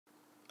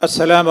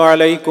السلام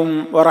عليكم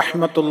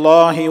ورحمة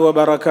الله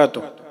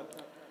وبركاته.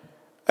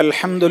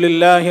 الحمد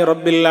لله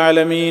رب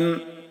العالمين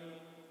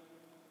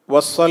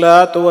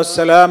والصلاة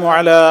والسلام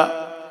على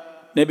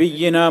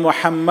نبينا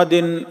محمد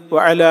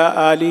وعلى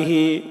آله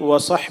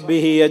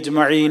وصحبه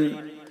أجمعين.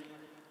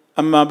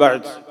 أما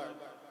بعد،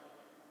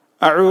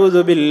 أعوذ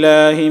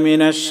بالله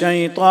من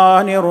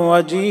الشيطان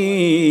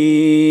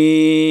الرجيم.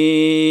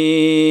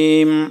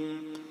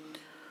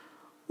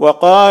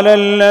 وقال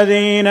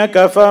الذين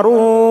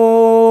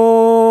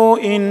كفروا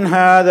إن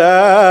هذا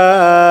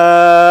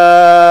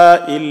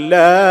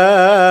إلا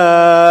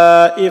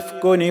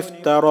إفك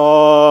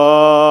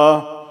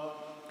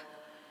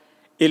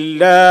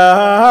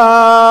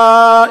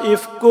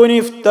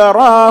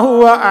افتراه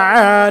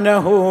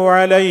وأعانه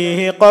عليه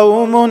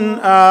قوم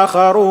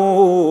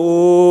آخرون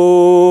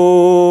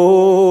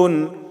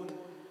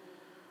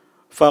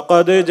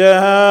فقد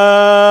جاءوا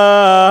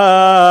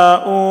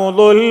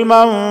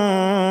ظلما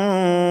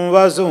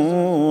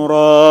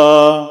وزورا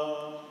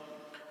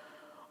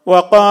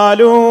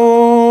وقالوا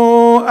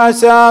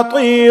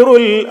أساطير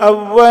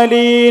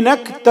الأولين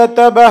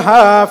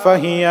اكتتبها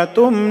فهي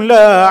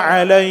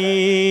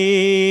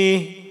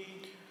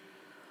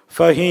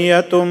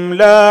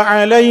تملى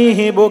عليه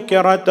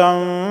بكرة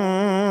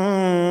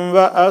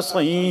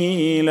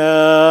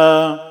وأصيلا.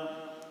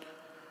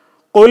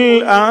 قل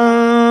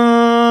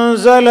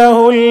أنزله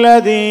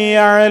الذي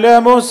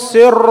يعلم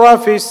السر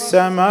في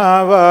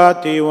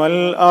السماوات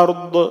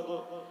والأرض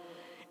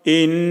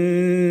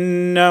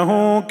إنه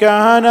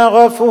كان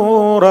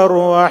غفورا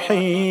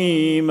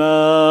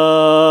رحيما.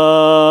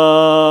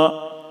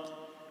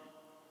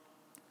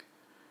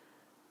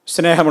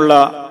 സ്നേഹമുള്ള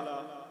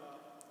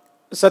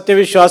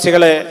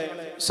സത്യവിശ്വാസികളെ,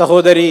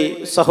 സഹോദരി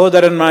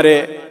സഹോദരന്മാരെ,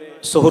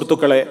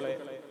 സുഹൃത്തുക്കളെ,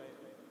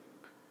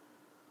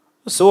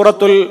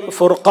 സൂറത്തുൽ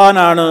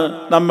ഫുർഖാനാണ്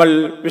നമ്മൾ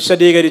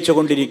വിശദീകരിച്ചു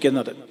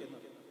കൊണ്ടിരിക്കുന്നത്.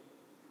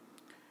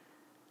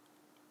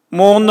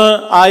 3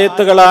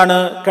 ആയത്തുകളാണ്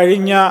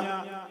കഴിഞ്ഞ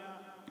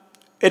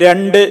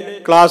 2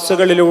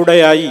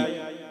 ക്ലാസ്സുകളിലൂടെയായി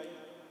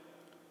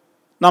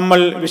നമ്മൾ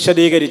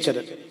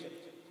വിശദീകരിച്ചത്.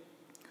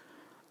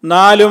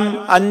 4,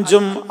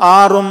 5,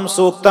 6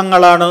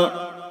 സൂക്തങ്ങളാണ്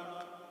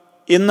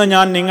ഇന്ന്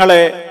ഞാൻ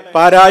നിങ്ങളെ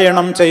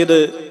പാരായണം ചെയ്ത്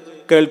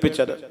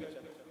കേൾപ്പിച്ചത്.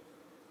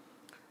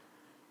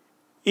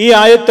 ഈ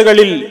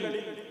ആയത്തുകളിൽ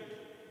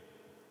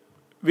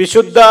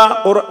വിശുദ്ധ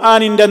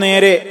ഖുർആനിന്റെ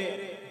നേരെ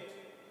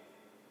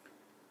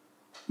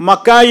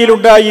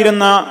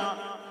മക്കായിലുണ്ടായിരുന്ന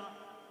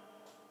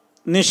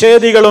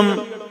നിഷേധികളും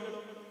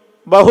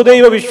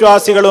ബഹുദൈവ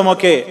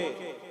വിശ്വാസികളുമൊക്കെ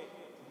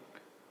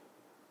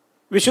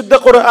വിശുദ്ധ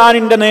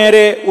ഖുർആനിന്റെ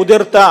നേരെ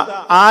ഉതിർത്ത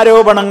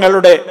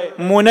ആരോപണങ്ങളുടെ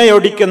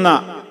മുനയൊടിക്കുന്ന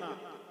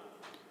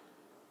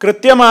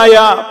കൃത്യമായ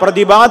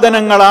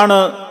പ്രതിപാദനങ്ങളാണ്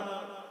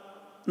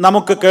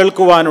നമുക്ക്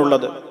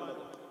കേൾക്കുവാനുള്ളത്.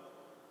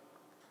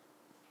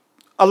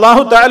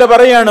 അല്ലാഹു തആല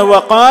പറയാണ്,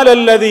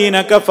 വഖാലല്ലദീന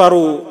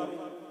കഫറു,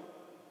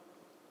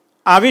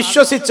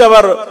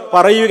 അവിശ്വസിച്ചവർ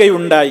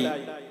പറയുകയുണ്ടായി.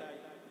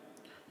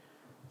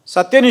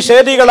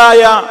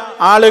 സത്യനിഷേധികളായ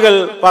ആളുകൾ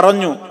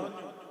പറഞ്ഞു,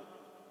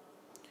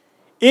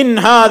 ഇൻ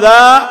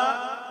ഹാദാ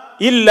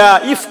ഇല്ലാ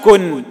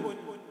ഇഫ്കുൻ,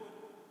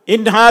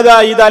 ഇൻ ഹാദാ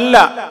ഇതല്ല,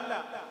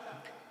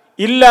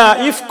 ഇല്ലാ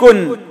ഇഫ്കുൻ,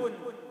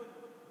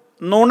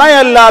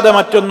 നുണയല്ലാതെ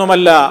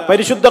മറ്റൊന്നുമല്ല.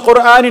 പരിശുദ്ധ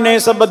ഖുർആനിനെ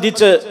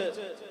സംബന്ധിച്ച്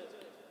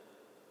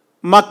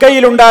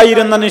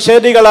മക്കയിലുണ്ടായിരുന്ന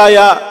നിഷേധികളായ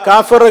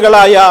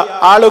കാഫിറുകളായ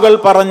ആളുകൾ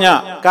പറഞ്ഞ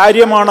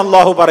കാര്യമാണ്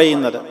അല്ലാഹു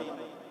പറയുന്നത്.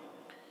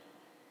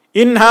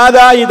 ഇൻ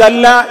ഹാദാ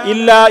ഇതല്ല,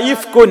 ഇല്ലാ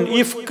ഇഫ്കുൻ.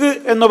 ഇഫ്ക്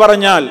എന്ന്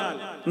പറഞ്ഞാൽ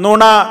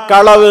നുണ,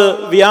 കളവ്,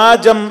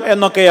 വ്യാജം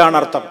എന്നൊക്കെയാണ്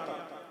അർത്ഥം.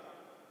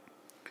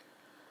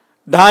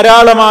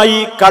 ധാരാളമായി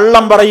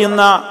കള്ളം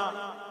പറയുന്ന,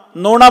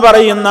 നുണ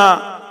പറയുന്ന,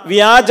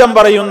 വ്യാജം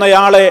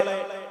പറയുന്നയാളെ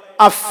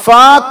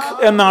അഫാഖ്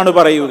എന്നാണ്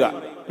പറയുക.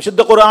 വിശുദ്ധ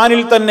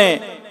ഖുർആനിൽ തന്നെ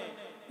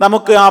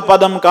നമുക്ക് ആ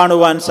പദം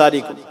കാണുവാൻ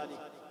സാധിക്കും.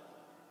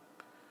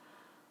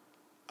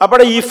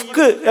 അവിടെ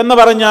ഇഫ്ക് എന്ന്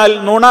പറഞ്ഞാൽ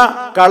നുണ,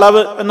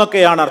 കളവ്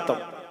എന്നൊക്കെയാണ് അർത്ഥം.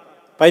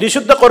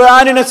 പരിശുദ്ധ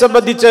ഖുർആനിനെ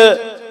സംബന്ധിച്ച്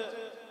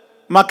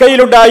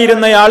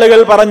മക്കയിലുണ്ടായിരുന്ന ആളുകൾ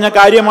പറഞ്ഞ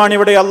കാര്യമാണ്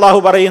ഇവിടെ അള്ളാഹു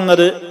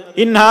പറയുന്നത്.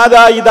 ഇൻ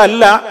ഹാദാ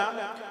ഇതല്ല,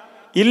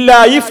 ഇല്ലാ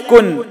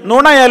ഇഫ്കുൻ,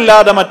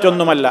 നുണയല്ലാതെ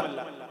മറ്റൊന്നുമല്ല.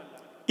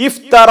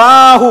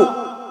 ഇഫ്തറാഹു,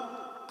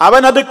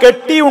 അവനത്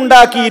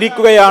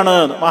കെട്ടിയുണ്ടാക്കിയിരിക്കുകയാണ്.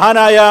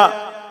 മഹാനായ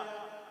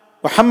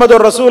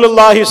മുഹമ്മദുർ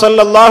റസൂലുള്ളാഹി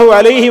സ്വല്ലല്ലാഹു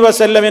അലൈഹി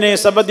വസല്ലമിനെ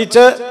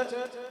സംബന്ധിച്ച്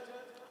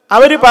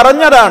അവര്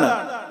പറഞ്ഞതാണ്,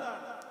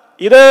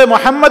 ഇത്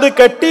മുഹമ്മദ്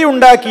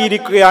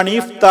കെട്ടിയുണ്ടാക്കിയിരിക്കുകയാണ്.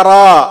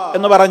 ഇഫ്തറാ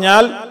എന്ന്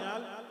പറഞ്ഞാൽ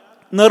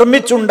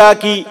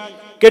നിർമ്മിച്ചുണ്ടാക്കി,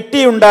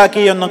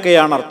 കെട്ടിയുണ്ടാക്കി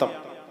എന്നൊക്കെയാണ് അർത്ഥം.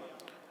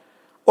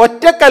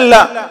 ഒറ്റക്കല്ല,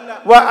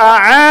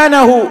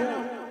 വഅആനഹു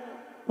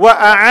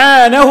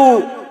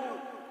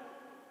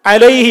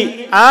അലൈഹി,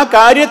 ആ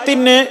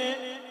കാര്യത്തിന്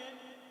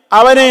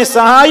അവനെ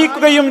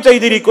സഹായിക്കുകയും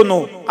ചെയ്തിരിക്കുന്നു.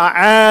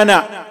 അആന,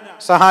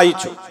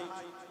 സഹായിച്ചു.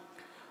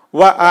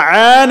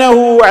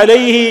 വഅആനഹു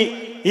അലൈഹി,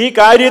 ഈ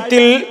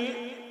കാര്യത്തിൽ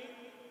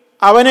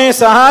അവനെ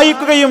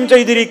സഹായിക്കുകയും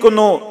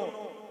ചെയ്തിരിക്കുന്നു.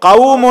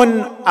 ഖൗമുൻ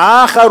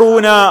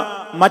ആഖറൂന,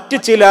 മറ്റ്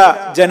ചില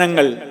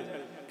ജനങ്ങൾ.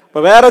 അപ്പൊ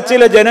വേറെ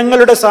ചില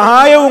ജനങ്ങളുടെ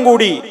സഹായവും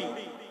കൂടി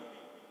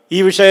ഈ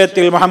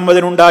വിഷയത്തിൽ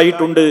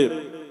മുഹമ്മദിനുണ്ടായിട്ടുണ്ട്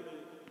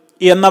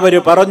എന്നവർ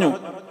പറഞ്ഞു.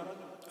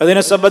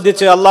 അതിനെ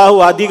സംബന്ധിച്ച് അള്ളാഹു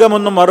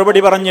അധികമൊന്നും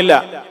മറുപടി പറഞ്ഞില്ല.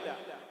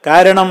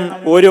 കാരണം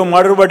ഒരു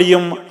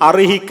മറുപടിയും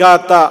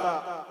അർഹിക്കാത്ത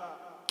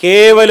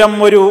കേവലം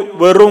ഒരു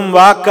വെറും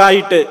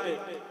വാക്കായിട്ട്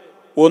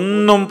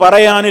ഒന്നും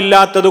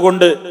പറയാനില്ലാത്തത്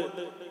കൊണ്ട്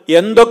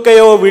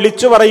എന്തൊക്കെയോ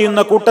വിളിച്ചു പറയുന്ന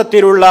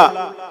കൂട്ടത്തിലുള്ള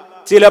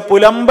ചില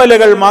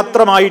പുലമ്പലുകൾ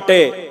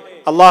മാത്രമായിട്ടേ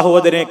അള്ളാഹു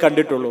അതിനെ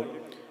കണ്ടിട്ടുള്ളൂ.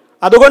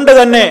 അതുകൊണ്ട്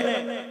തന്നെ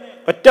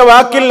ഒറ്റ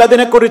വാക്കിൽ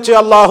അതിനെക്കുറിച്ച്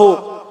അള്ളാഹു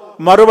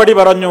മറുപടി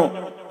പറഞ്ഞു.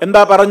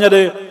 എന്താ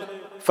പറഞ്ഞത്?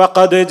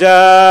 ഫഖദ്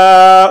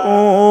ജാഊ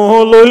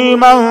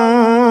ളുൽമൻ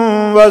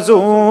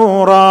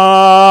വസൂറാ.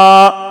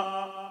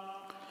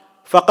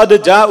 ഫഖദ്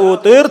ജാഊ,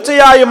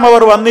 തീർച്ചയായും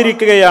അവർ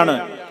വന്നിരിക്കുകയാണ്.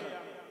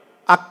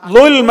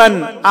 ളുൽമൻ,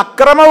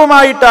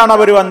 അക്രമവുമായിട്ടാണ്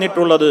അവർ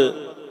വന്നിട്ടുള്ളത്.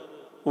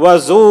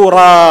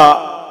 വസൂറാ,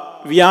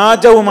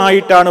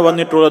 വ്യാജവുമായിട്ടാണ്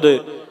വന്നിട്ടുള്ളത്.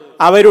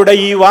 അവരുടെ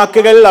ഈ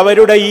വാക്കുകൾ,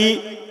 അവരുടെ ഈ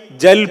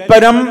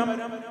ജൽപ്പനം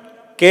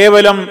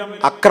കേവലം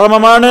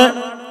അക്രമമാണ്,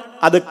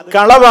 അത്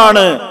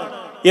കളവാണ്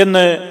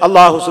എന്ന്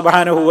അല്ലാഹു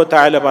സുബ്ഹാനഹു വ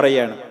തആല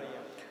പറയാണ്.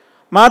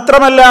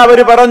 മാത്രമല്ല അവർ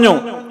പറഞ്ഞു,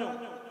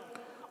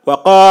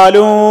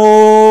 വഖാലൂ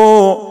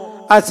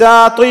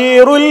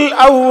അസാതീറുൽ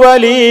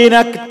അവ്വലീന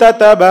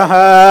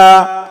ഇക്തതബഹാ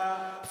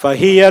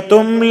ഫഹിയ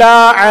തുംലാ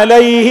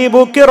അലൈഹി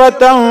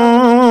ബുക്റതൻ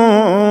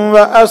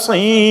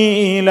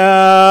വഅസീലാ.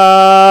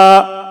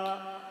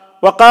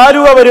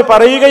 വഖാലൂ, അവർ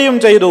പറയുകയും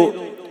ചെയ്തു,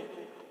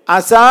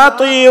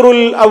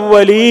 അസാതീറുൽ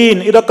അവ്വലീൻ,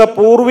 ഇതൊക്കെ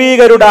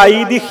പൂർവീകരുടെ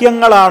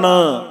ഐതിഹ്യങ്ങളാണ്.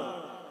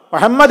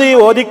 മുഹമ്മദ് ഈ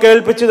ഓതി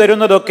കേൾപ്പിച്ചു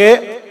തരുന്നതൊക്കെ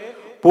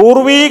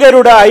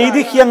പൂർവീകരുടെ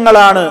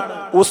ഐതിഹ്യങ്ങളാണ്.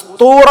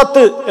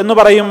 ഉസ്തൂറത്ത് എന്ന്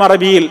പറയും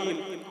അറബിയിൽ.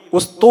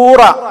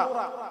 ഉസ്തൂറ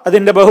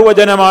അതിന്റെ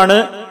ബഹുവചനമാണ്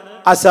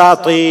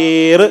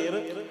അസാതീർ.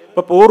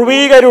 ഇപ്പൊ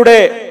പൂർവീകരുടെ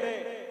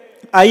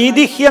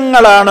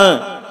ഐതിഹ്യങ്ങളാണ്.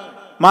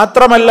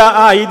 മാത്രമല്ല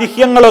ആ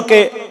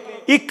ഐതിഹ്യങ്ങളൊക്കെ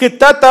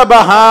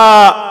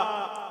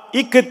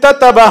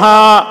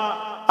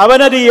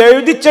അവനത്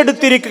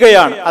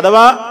എഴുതിച്ചെടുത്തിരിക്കുകയാണ്.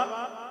 അഥവാ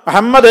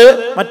മുഹമ്മദ്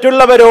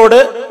മറ്റുള്ളവരോട്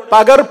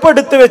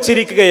പകർപ്പെടുത്ത്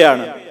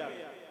വെച്ചിരിക്കുകയാണ്.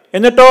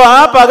 എന്നിട്ടോ ആ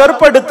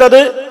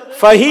പകർപ്പെടുത്തത്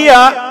ഫഹിയ,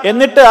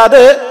 എന്നിട്ട്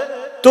അത്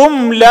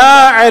തുംലാ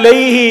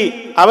അലൈഹി,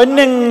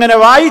 അവനിങ്ങനെ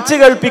വായിച്ച്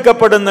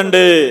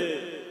കേൾപ്പിക്കപ്പെടുന്നുണ്ട്.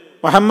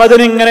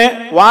 മുഹമ്മദിനിങ്ങനെ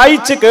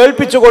വായിച്ച്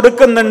കേൾപ്പിച്ചു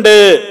കൊടുക്കുന്നുണ്ട്.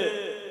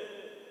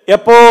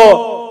 എപ്പോ?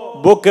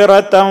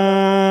 ബുക്റതൻ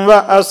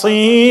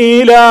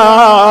വഅസീലാ,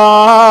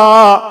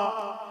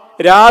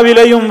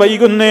 രാവിലെയും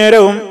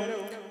വൈകുന്നേരവും.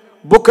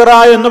 ബുക്റ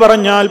എന്ന്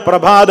പറഞ്ഞാൽ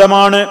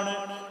പ്രഭാതമാണ്,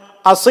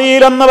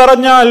 അസീൽ എന്ന്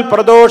പറഞ്ഞാൽ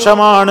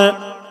പ്രദോഷമാണ്.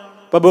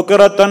 അപ്പൊ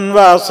ബുക്റതൻ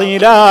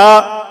വഅസീലാ,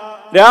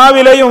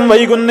 രാവിലെയും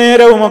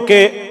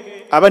വൈകുന്നേരവുമൊക്കെ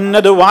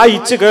അവനത്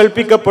വായിച്ച്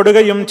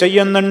കേൾപ്പിക്കപ്പെടുകയും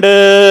ചെയ്യുന്നുണ്ട്.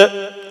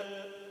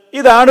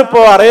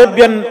 ഇതാണിപ്പോ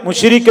അറേബ്യൻ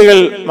മുശ്രിക്കുകൾ,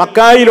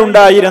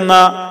 മക്കായിലുണ്ടായിരുന്ന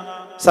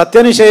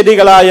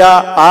സത്യനിഷേധികളായ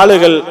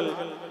ആളുകൾ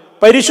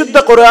പരിശുദ്ധ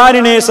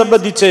ഖുർആനിനെ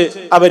സംബന്ധിച്ച്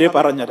അവര്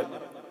പറഞ്ഞത്.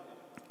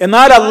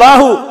 എന്നാൽ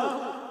അല്ലാഹു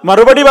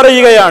മറുപടി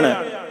പറയുകയാണ്,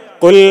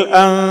 ഖുൽ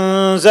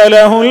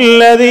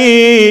അൻസലഹുല്ലദീ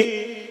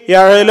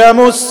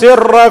യഅലമുസ്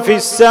സിർറ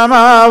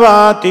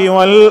ഫിസ്സമാവാതി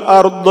വൽ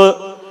അർദ്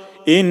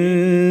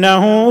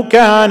ഇന്നഹു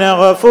കാന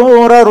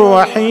ഗഫൂറർ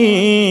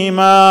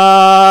റഹീമാ.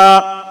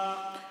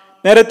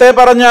 നേരത്തെ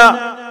പറഞ്ഞ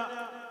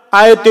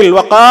ആയത്തിൽ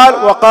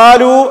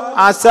വഖാലു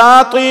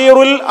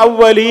അസാതീറുൽ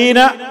അവ്വലീന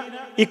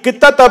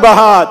ഇക്തതബഹ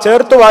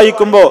ചേർത്ത്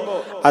വായിക്കുമ്പോ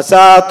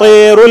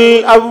അസാതീറുൽ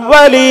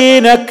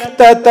അവ്വലീന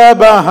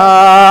ഇക്തതബഹ,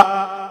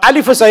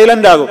 അലിഫ്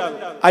സൈലന്റ് ആകും.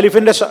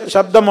 അലിഫിന്റെ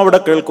ശബ്ദം അവിടെ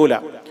കേൾക്കൂല.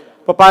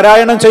 അപ്പൊ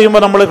പാരായണം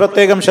ചെയ്യുമ്പോൾ നമ്മൾ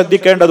പ്രത്യേകം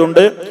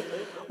ശ്രദ്ധിക്കേണ്ടതുണ്ട്.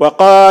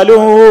 വഖാലു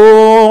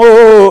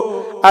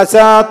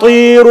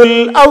അസാതീറുൽ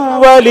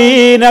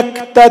അവ്വലീന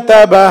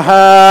ഇക്തതബഹ,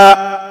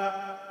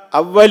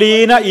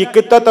 അവ്വലീന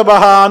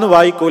ഇക്തതബഹ എന്ന്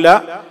വായിക്കൂല.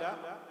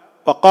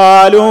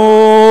 വഖാലു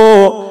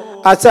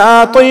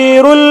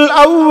അസാതീറുൽ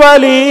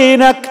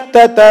അവ്വലീന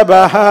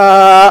ഇക്തതബഹ,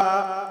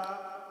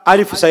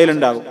 അലിഫ്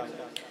സൈലന്റ് ആകും.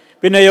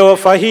 പിന്നെയോ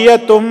ഫഹിയ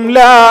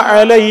തുംലാ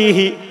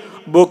അലൈഹി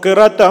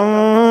ബുക്റതൻ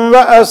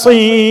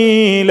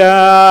വഅസീലാ,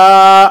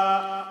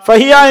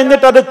 ഫഹിയ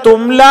എന്നിട്ട് അത്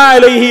തുംലാ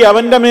അലൈഹി,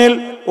 അവന്റെ മേൽ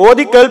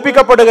ഓതി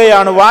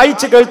കേൾപ്പിക്കപ്പെടുകയാണ്,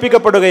 വായിച്ച്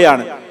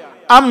കേൾപ്പിക്കപ്പെടുകയാണ്.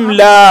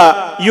 അംലാ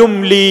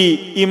യുംലി,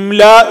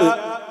 ഇംലാ,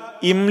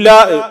 ഇംലാ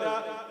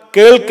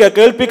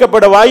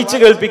കേൾപ്പിക്കപ്പെടുക, വായിച്ച്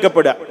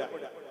കേൾപ്പിക്കപ്പെടുക.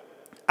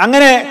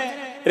 അങ്ങനെ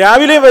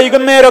രാവിലെ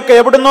വൈകുന്നേരമൊക്കെ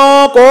എവിടുന്നോ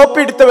കോപ്പി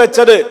എടുത്ത്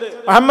വെച്ചത്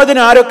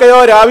മുഹമ്മദിന് ആരൊക്കെയോ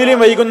രാവിലെയും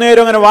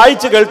വൈകുന്നേരം അങ്ങനെ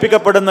വായിച്ച്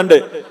കേൾപ്പിക്കപ്പെടുന്നുണ്ട്.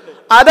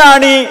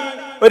 അതാണ് ഈ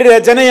ഒരു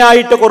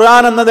രചനയായിട്ട്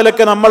ഖുർആൻ എന്ന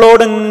നിലക്ക്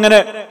നമ്മളോട് ഇങ്ങനെ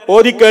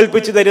ഓതി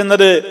കേൾപ്പിച്ചു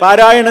തരുന്നത്,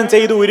 പാരായണം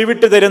ചെയ്ത്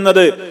ഉരുവിട്ട്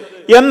തരുന്നത്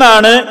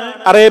എന്നാണ്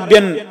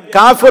അറേബ്യൻ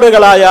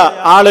കാഫിറുകളായ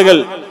ആളുകൾ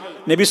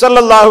നബി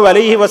സല്ലല്ലാഹു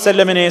അലൈഹി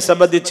വസല്ലമിനെ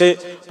സംബന്ധിച്ച്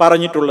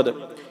പറഞ്ഞിട്ടുള്ളത്.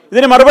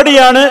 ഇതിന്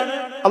മറുപടിയാണ്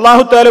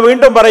അല്ലാഹു തആല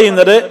വീണ്ടും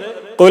പറയുന്നത്,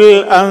 ഖുൽ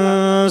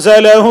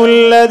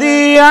അൻസലഹുല്ലദീ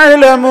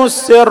യഅലമുസ്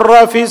സിർറ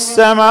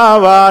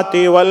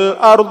ഫിസ്സമാവാതി വൽ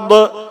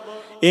അർദ്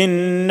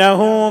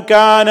ഇന്നഹു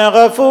കാന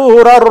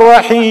ഗഫൂറർ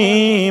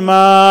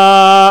റഹീമാ.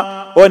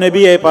 ഓ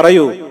നബിയെ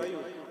പറയൂ,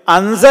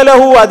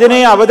 അൻസലഹു,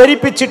 അതിനെ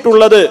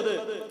അവതരിപ്പിച്ചിട്ടുള്ളത്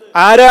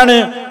ആരാണ്?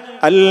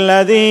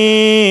 അല്ലദീ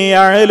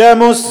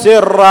യഅലമുസ്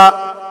സിർറ,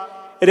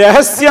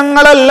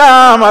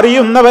 രഹസ്യങ്ങളെല്ലാം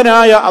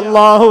അറിയുന്നവനായ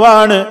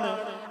അല്ലാഹുവാണ്.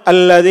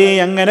 അല്ലദീ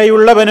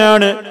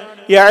അങ്ങനെയുള്ളവനാണ്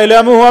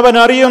യഅലമു അവൻ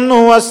അറിയുന്നു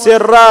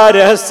അസ്സിറ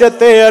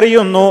രഹസ്യത്തെ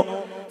അറിയുന്നു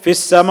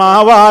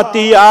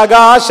ഫിസ്സമാവാതി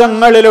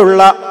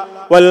ആകാശങ്ങളിലുള്ള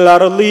വൽ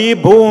അർളി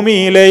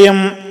ഭൂമിയിലെയും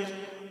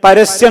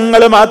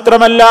പരസ്യങ്ങൾ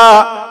മാത്രമല്ല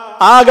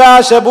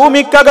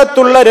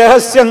ആകാശഭൂമിക്കകത്തുള്ള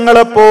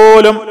രഹസ്യങ്ങളെ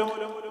പോലും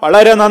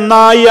വളരെ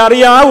നന്നായി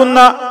അറിയാവുന്ന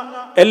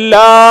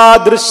എല്ലാ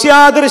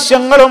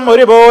ദൃശ്യാദൃശ്യങ്ങളും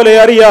ഒരുപോലെ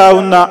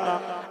അറിയാവുന്ന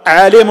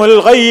ആലിമുൽ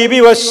ഗൈബി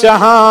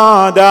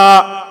വശഹാദ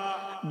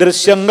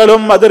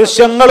ദൃശ്യങ്ങളും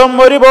അദൃശ്യങ്ങളും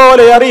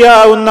ഒരുപോലെ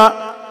അറിയാവുന്ന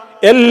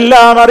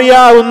എല്ലാം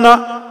അറിയാവുന്ന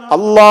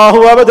അല്ലാഹു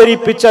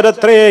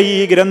അവതരിപ്പിച്ചതത്രേ ഈ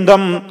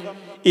ഗ്രന്ഥം.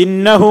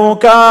 ഇന്നഹു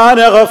കാന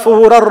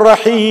ഗഫൂറർ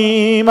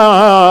റഹീമാ.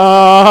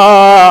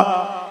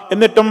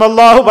 എന്നിട്ടും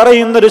അല്ലാഹു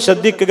പറയുന്നത്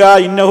ശ്രദ്ധിക്കുക,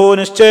 ഇന്നഹു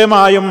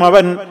നിശ്ചയമായും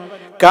അവൻ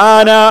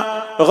കാന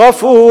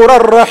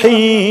ഗഫൂറർ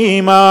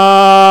റഹീമാ.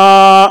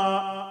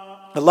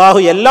 അല്ലാഹു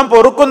എല്ലാം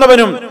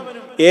പൊറുക്കുന്നവനും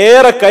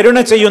ഏറെ കരുണ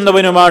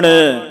ചെയ്യുന്നവനുമാണ്.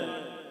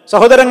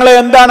 സഹോദരങ്ങളെ,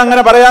 എന്താണ്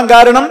അങ്ങനെ പറയാൻ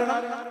കാരണം?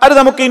 അത്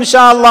നമുക്ക്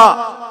ഇൻഷാ അല്ലാഹ്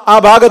ആ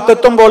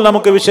ഭാഗത്തെത്തുമ്പോൾ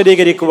നമുക്ക്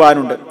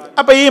വിശദീകരിക്കുവാനുണ്ട്.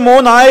 അപ്പൊ ഈ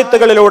 3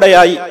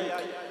 ആയത്തുകളിലൂടെയായി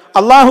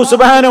അല്ലാഹു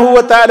സുബ്ഹാനഹു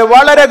വ തആല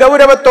വളരെ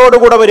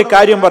ഗൗരവത്തോടുകൂടെ ഒരു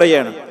കാര്യം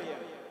പറയാണ്.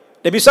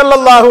 നബി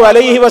സല്ലല്ലാഹു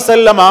അലൈഹി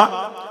വസല്ലമ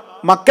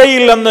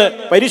മക്കയിൽ നിന്ന്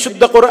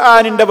പരിശുദ്ധ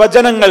ഖുർആനിന്റെ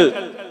വചനങ്ങൾ,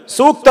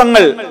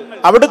 സൂക്തങ്ങൾ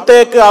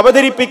അവിടുത്തേക്ക്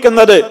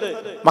അവതരിപ്പിക്കുന്നത്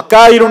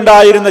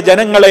മക്കയിലുണ്ടായിരുന്ന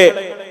ജനങ്ങളെ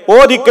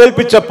ഓതി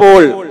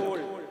കേൾപ്പിച്ചപ്പോൾ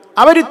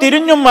അവര്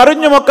തിരിഞ്ഞും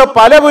മറിഞ്ഞുമൊക്കെ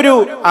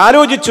പലവരും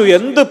ആലോചിച്ചു,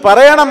 എന്ത്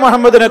പറയണം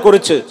മുഹമ്മദിനെ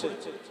കുറിച്ച്,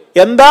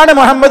 എന്താണ്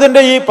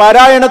മുഹമ്മദിന്റെ ഈ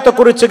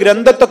പാരായണത്തെക്കുറിച്ച്,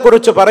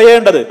 ഗ്രന്ഥത്തെക്കുറിച്ച്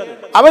പറയേണ്ടത്.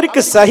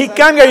 അവർക്ക്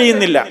സഹിക്കാൻ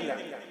കഴിയുന്നില്ല.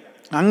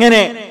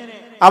 അങ്ങനെ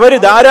അവര്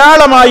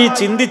ധാരാളമായി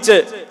ചിന്തിച്ച്,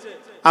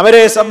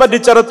 അവരെ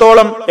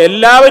സംബന്ധിച്ചിടത്തോളം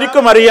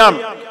എല്ലാവർക്കും അറിയാം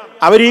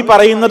അവരീ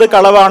പറയുന്നത്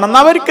കളവാണെന്ന്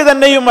അവർക്ക്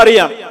തന്നെയും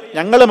അറിയാം.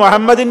 ഞങ്ങൾ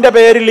മുഹമ്മദിന്റെ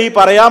പേരിൽ ഈ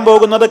പറയാൻ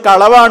പോകുന്നത്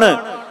കളവാണ്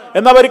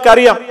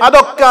എന്നവർക്കറിയാം.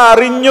 അതൊക്കെ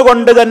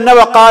അറിഞ്ഞുകൊണ്ട് തന്നെ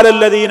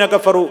വഖാലല്ലദീന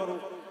കഫറു,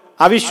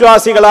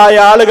 അവിശ്വാസികളായ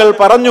ആളുകൾ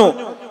പറഞ്ഞു,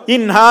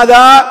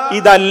 ഇൻഹാദാ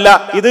ഇതല്ല,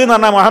 ഇത് എന്ന്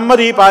പറഞ്ഞാൽ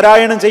മുഹമ്മദ് ഈ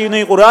പാരായണം ചെയ്യുന്ന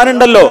ഈ ഖുർആൻ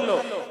ഉണ്ടല്ലോ,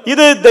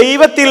 ഇത്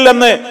ദൈവത്തിൽ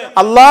നിന്ന്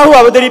അള്ളാഹു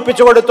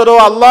അവതരിപ്പിച്ചു കൊടുത്തതോ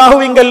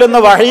അള്ളാഹുവിങ്കൽ നിന്ന്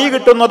വഹീ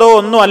കിട്ടുന്നതോ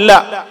ഒന്നുമല്ല.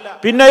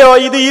 പിന്നെയോ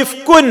ഇത്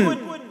ഇഫ്കുൻ,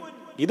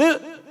 ഇത്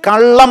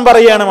കള്ളം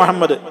പറയാണ്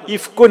മുഹമ്മദ്.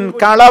 ഇഫ്കുൻ,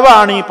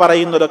 കളവാണ് ഈ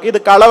പറയുന്നതൊക്കെ, ഇത്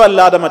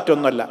കളവല്ലാതെ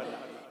മറ്റൊന്നല്ല.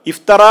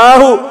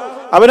 ഇഫ്തറാഹു,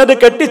 അവനത്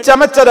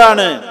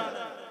കെട്ടിച്ചമച്ചതാണ്.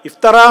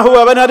 ഇഫ്തറാഹു,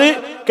 അവനത്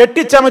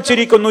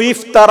കെട്ടിച്ചമച്ചിരിക്കുന്നു.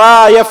 ഇഫ്തറാ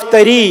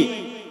യഫ്തരി,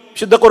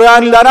 വിശുദ്ധ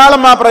ഖുർആനിൽ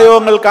ധാരാളം ആ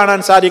പ്രയോഗങ്ങൾ കാണാൻ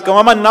സാധിക്കും.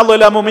 വമൻ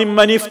അദ്ലമു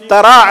മിമ്മൻ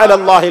ഇഫ്തറാ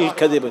അലല്ലാഹിൽ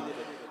കദിബ്,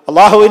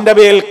 അള്ളാഹുവിന്റെ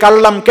മേൽ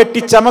കള്ളം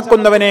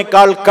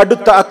കെട്ടിച്ചമക്കുന്നവനേക്കാൾ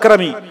കടുത്ത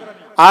അക്രമി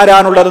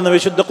ആരാണുള്ളതെന്ന്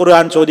വിശുദ്ധ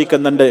ഖുർആൻ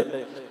ചോദിക്കുന്നുണ്ട്.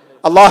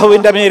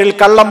 അള്ളാഹുവിന്റെ പേരിൽ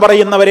കള്ളം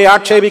പറയുന്നവരെ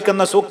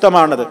ആക്ഷേപിക്കുന്ന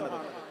സൂക്തമാണത്.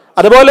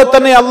 അതുപോലെ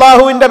തന്നെ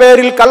അള്ളാഹുവിന്റെ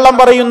പേരിൽ കള്ളം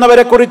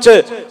പറയുന്നവരെ കുറിച്ച്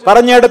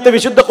പറഞ്ഞെടുത്ത്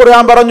വിശുദ്ധ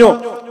ഖുർആൻ പറഞ്ഞു,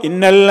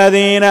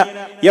 ഇന്നല്ലദീന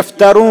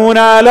യഫ്തറൂന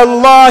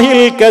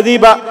അലല്ലാഹിൽ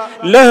കദിബ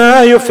ലാ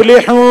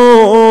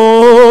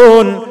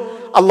യുഫ്ലിഹൂൻ,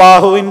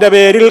 അള്ളാഹുവിന്റെ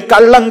പേരിൽ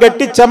കള്ളം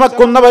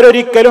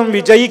കെട്ടിച്ചമക്കുന്നവരൊരിക്കലും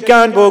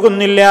വിജയിക്കാൻ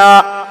പോകുന്നില്ല.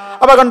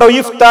 അപ്പൊ കണ്ടോ,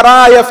 ഇഫ്തറാ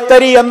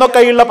യഫ്തരി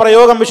എന്നൊക്കെയുള്ള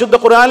പ്രയോഗം വിശുദ്ധ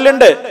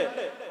ഖുർആനിലുണ്ട്.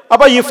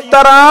 അപ്പൊ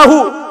ഇഫ്തറാഹു,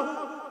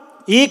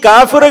 ഈ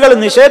കാഫിറുകൾ,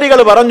 നിഷേധികൾ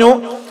പറഞ്ഞു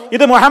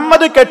ഇത്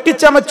മുഹമ്മദ്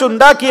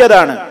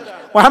കെട്ടിച്ചമച്ചുണ്ടാക്കിയതാണ്,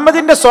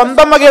 മുഹമ്മദിന്റെ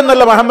സ്വന്തം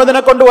വകയൊന്നുമല്ല,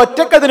 മുഹമ്മദിനെ കൊണ്ട്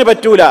ഒറ്റക്കതിന്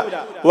പറ്റൂല.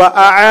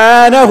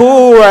 വഅആനഹു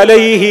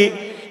അലൈഹി,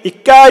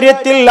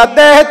 ഇക്കാര്യത്തിൽ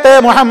അദ്ദേഹത്തെ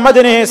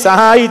മുഹമ്മദിനെ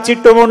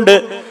സഹായിച്ചിട്ടുമുണ്ട്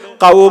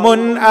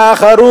ഖൗമുൻ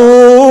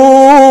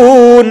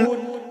ആഖറൂൻ,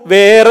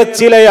 വേറെ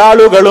ചില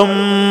ആളുകളും,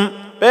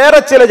 വേറെ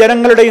ചില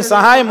ജനങ്ങളുടെയും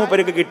സഹായം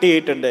മൂപ്പർക്ക്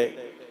കിട്ടിയിട്ടുണ്ട്.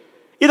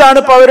 ഇതാണ്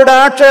ഇപ്പൊ അവരുടെ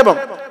ആക്ഷേപം.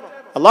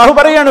 അള്ളാഹു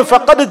പറയാണ്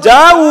ഫഖദ്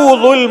ജാഊ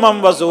ളുൽമൻ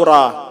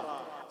വസൂറാ,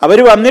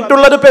 അവര്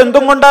വന്നിട്ടുള്ളത് ഇപ്പൊ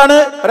എന്തും കൊണ്ടാണ്?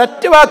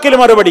 ഒരൊറ്റ വാക്കിൽ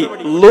മറുപടി,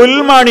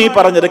 ളുൽമാണ് ഈ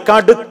പറഞ്ഞത്,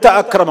 കടുത്ത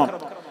അക്രമം,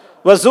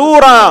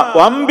 വസൂറ,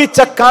 വമ്പിച്ച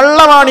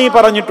കള്ളമാണ് ഈ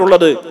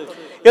പറഞ്ഞിട്ടുള്ളത്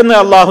എന്ന്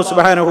അള്ളാഹു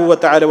സുബ്ഹാനഹു വ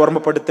തആല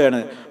ഓർമ്മപ്പെടുത്തുകയാണ്.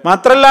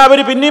 മാത്രല്ല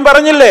അവര് പിന്നെയും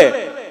പറഞ്ഞില്ലേ,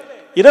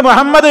 ഇത്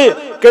മുഹമ്മദ്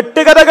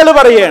കെട്ടുകഥകൾ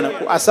പറയാണ്.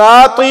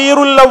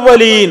 അസാതീറുൽ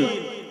അവ്വലീൻ,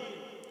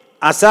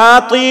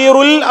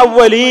 അസാതീറുൽ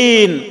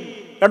അവ്വലീൻ,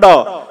 കേട്ടോ,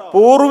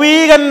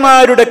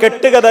 പൂർവീകന്മാരുടെ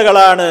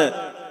കെട്ടുകഥകളാണ്.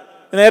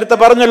 നേരത്തെ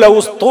പറഞ്ഞല്ലോ,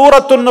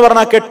 ഉസ്തൂറത്തു എന്ന്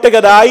പറഞ്ഞ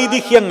കെട്ടുകഥ,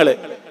 ഐതിഹ്യങ്ങള്,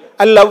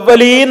 അൽ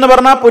അവ്വലീൻ എന്ന്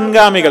പറഞ്ഞ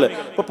പുൻഗാമികള്.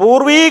 അപ്പൊ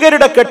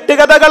പൂർവീകരുടെ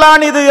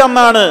കെട്ടുകഥകളാണിത്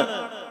എന്നാണ്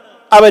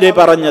അവര്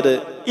പറഞ്ഞത്.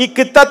 ഈ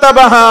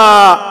കിത്തതബഹ,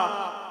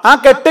 ആ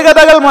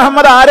കെട്ടുകഥകൾ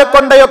മുഹമ്മദ് ആരെ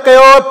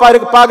കൊണ്ടൊക്കെയോ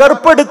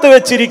പകർപ്പെടുത്ത്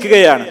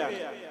വെച്ചിരിക്കുകയാണ്,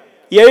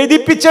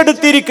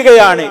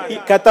 എഴുതിപ്പിച്ചെടുത്തിരിക്കുകയാണ്. ഈ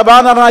കത്തബ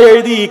എന്ന് പറഞ്ഞാൽ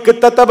എഴുതി, ഈ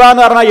കിത്തതബ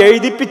എന്ന് പറഞ്ഞാൽ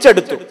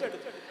എഴുതിപ്പിച്ചെടുത്തു,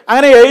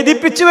 അങ്ങനെ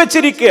എഴുതിപ്പിച്ചു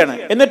വെച്ചിരിക്കുകയാണ്.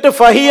 എന്നിട്ട്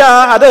ഫഹിയ,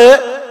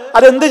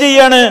 അതെന്ത്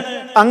ചെയ്യാണ്?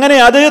 അങ്ങനെ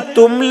അത്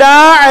തുംലാ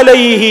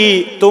അലൈഹി,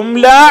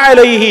 തുംലാ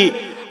അലൈഹി,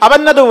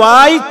 അവനത്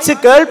വായിച്ച്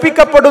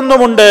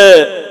കേൾപ്പിക്കപ്പെടുന്നുമുണ്ട്.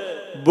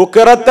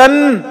 ബുക്റതൻ,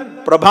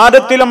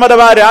 പ്രഭാതത്തിലും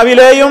അഥവാ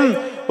രാവിലെയും,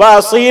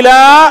 വഅസീല,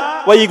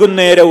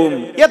 വൈകുന്നേരവും.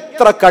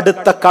 എത്ര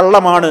കടുത്ത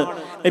കള്ളമാണ്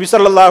നബി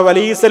സല്ലല്ലാഹു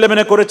അലൈഹി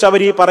വസല്ലമയെ കുറിച്ച്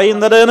അവർ ഈ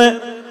പറയുന്നത്.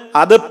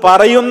 അത്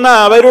പറയുന്ന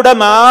അവരുടെ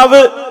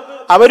നാവ്,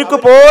 അവർക്ക്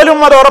പോലും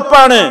അത്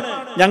ഉറപ്പാണ്,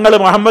 ഞങ്ങൾ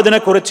മുഹമ്മദിനെ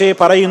കുറിച്ച്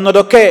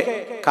പറയുന്നതൊക്കെ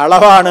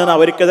കളവാണ് എന്ന്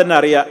അവർക്ക് തന്നെ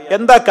അറിയാം.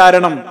 എന്താ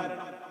കാരണം?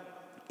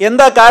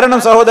 എന്താ കാരണം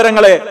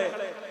സഹോദരങ്ങളെ?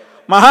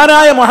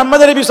 മഹാനായ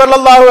മുഹമ്മദ് നബി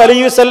സല്ലല്ലാഹു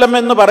അലൈഹി വസല്ലം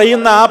എന്ന്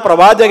പറയുന്ന ആ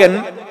പ്രവാചകൻ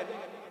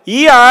ഈ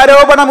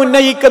ആരോപണം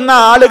ഉന്നയിക്കുന്ന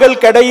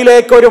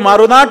ആളുകൾക്കിടയിലേക്ക് ഒരു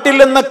മറുനാട്ടിൽ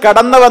നിന്ന്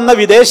കടന്നു വന്ന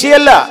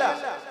വിദേശിയല്ല.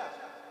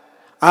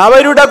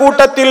 അവരുടെ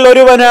കൂട്ടത്തിൽ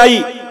ഒരുവനായി,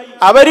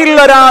 അവരിൽ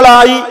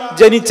ഒരാളായി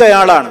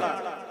ജനിച്ചയാളാണ്.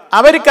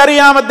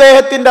 അവർക്കറിയാം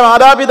അദ്ദേഹത്തിന്റെ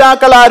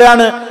മാതാപിതാക്കൾ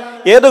ആരാണ്,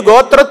 ഏത്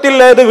ഗോത്രത്തിൽ,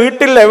 ഏത്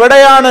വീട്ടിൽ,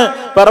 എവിടെയാണ്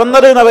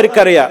പിറന്നത് എന്ന്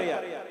അവർക്കറിയാം.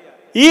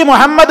 ഈ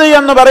മുഹമ്മദ്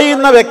എന്ന്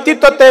പറയുന്ന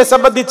വ്യക്തിത്വത്തെ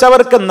സംബന്ധിച്ച്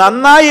അവർക്ക്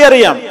നന്നായി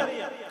അറിയാം.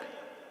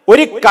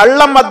 ഒരു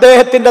കള്ളം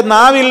അദ്ദേഹത്തിന്റെ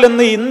നാവിൽ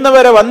നിന്ന് ഇന്ന്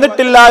വരെ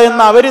വന്നിട്ടില്ല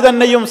എന്ന് അവര്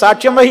തന്നെയും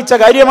സാക്ഷ്യം വഹിച്ച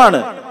കാര്യമാണ്.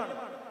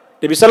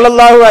 നബി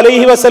സല്ലല്ലാഹു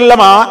അലൈഹി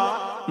വസല്ലമ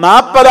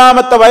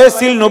 40ാമത്തെ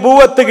വയസ്സിൽ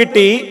നുബുവത്ത്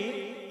കിട്ടി.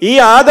 ഈ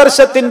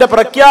ആദർശത്തിന്റെ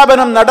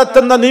പ്രഖ്യാപനം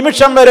നടത്തുന്ന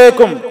നിമിഷം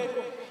വരേക്കും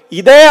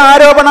ഇതേ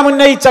ആരോപണം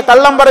ഉന്നയിച്ച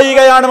കള്ളം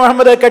പറയുകയാണ്,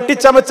 മുഹമ്മദ്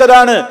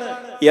കെട്ടിച്ചമച്ചതാണ്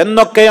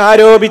എന്നൊക്കെ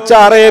ആരോപിച്ച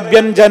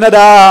അറേബ്യൻ ജനത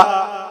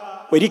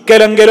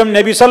ഒരിക്കലെങ്കിലും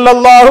നബി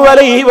സല്ലല്ലാഹു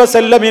അലൈഹി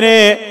വസല്ലമിനെ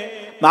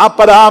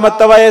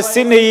 40ാമത്തെ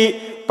വയസ്സിന് ഈ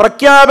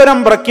പ്രഖ്യാപനം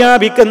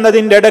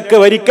പ്രഖ്യാപിക്കുന്നതിന്റെ ഇടക്ക്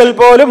ഒരിക്കൽ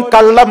പോലും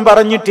കള്ളം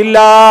പറഞ്ഞിട്ടില്ല.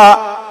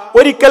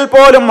 ഒരിക്കൽ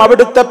പോലും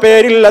അവിടുത്തെ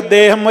പേരിൽ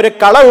അദ്ദേഹം ഒരു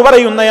കളവ്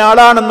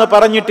പറയുന്നയാളാണെന്ന്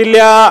പറഞ്ഞിട്ടില്ല.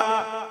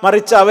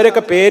 മറിച്ച്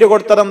അവരൊക്കെ പേര്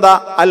കൊടുത്തതെന്താ?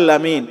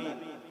 അൽ-അമീൻ.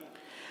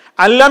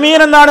 അൽ-അമീൻ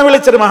എന്നാണ്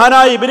വിളിച്ചത്.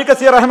 മഹാനായ ഇബ്നു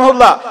കസീർ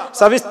റഹിമഹുല്ലാഹ്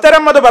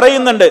സവിസ്തരം അത്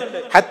പറയുന്നുണ്ട്.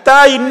 ഹത്താ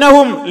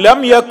ഇന്നഹും ലം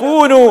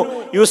യകൂനു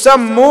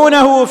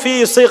യുസമ്മൂനഹു ഫീ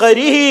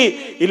സിഗരിഹി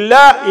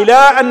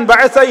ഇലാ അൻ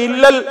ബഅസ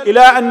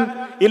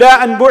ഇലാ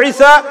അൻ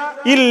ബുഇസ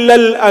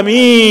ഇല്ലൽ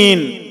അമീൻ.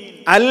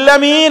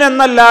 അൽ-അമീൻ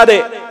എന്നല്ലാതെ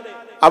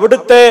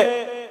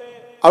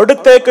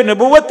അവിടുത്തേക്ക്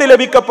നബുവത്ത്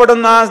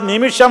ലഭിക്കപ്പെടുന്ന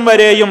നിമിഷം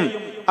വരെയും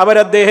അവർ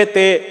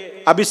അദ്ദേഹത്തെ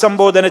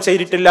അഭിസംബോധന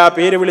ചെയ്തിട്ടില്ല,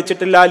 പേര്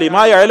വിളിച്ചിട്ടില്ല.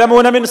 ലിമാ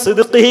യഅലമൂന മിൻ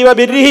സിദ്ഖിഹി വ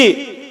ബിർരിഹി,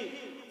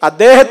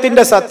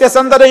 അദ്ദേഹത്തിന്റെ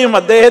സത്യസന്ധതയും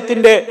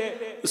അദ്ദേഹത്തിന്റെ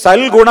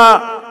സൽഗുണ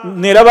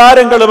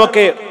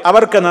നിലവാരങ്ങളുമൊക്കെ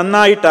അവർക്ക്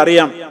നന്നായിട്ട്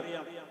അറിയാം.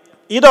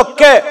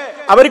 ഇതൊക്കെ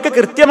അവർക്ക്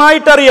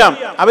കൃത്യമായിട്ടറിയാം.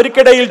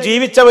 അവർക്കിടയിൽ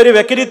ജീവിച്ച ഒരു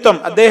വ്യക്തിത്വം,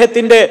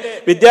 അദ്ദേഹത്തിന്റെ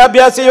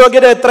വിദ്യാഭ്യാസ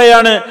യോഗ്യത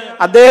എത്രയാണ്,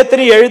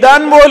 അദ്ദേഹത്തിന്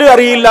എഴുതാൻ പോലും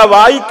അറിയില്ല,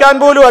 വായിക്കാൻ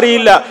പോലും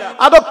അറിയില്ല,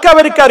 അതൊക്കെ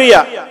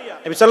അവർക്കറിയാം.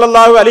 നബി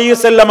സല്ലല്ലാഹു അലൈഹി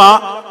വസല്ലമ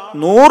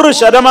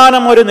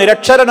 100% ഒരു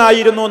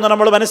നിരക്ഷരനായിരുന്നു എന്ന്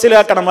നമ്മൾ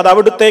മനസ്സിലാക്കണം. അത്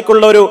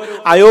അവിടുത്തേക്കുള്ള ഒരു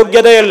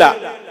അയോഗ്യതയല്ല.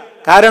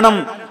 കാരണം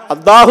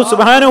അല്ലാഹു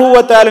സുബ്ഹാനഹു വ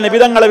തആല നബി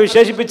തങ്ങളെ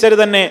വിശേഷിപ്പിച്ചത്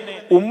തന്നെ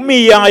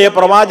ഉമ്മിയായ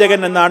പ്രവാചകൻ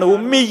എന്നാണ്.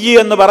 ഉമ്മി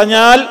എന്ന്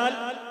പറഞ്ഞാൽ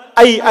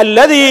ഐ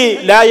അല്ലദീ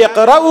ലാ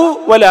യഖറഉ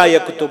വലാ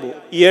യക്തുബു,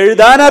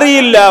 എഴുതാൻ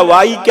അറിയില്ല,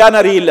 വായിക്കാൻ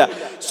അറിയില്ല.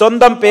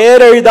 സ്വന്തം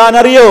പേരെഴുതാൻ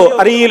അറിയോ?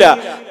 അറിയില്ല.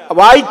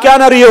 വായിക്കാൻ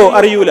അറിയോ?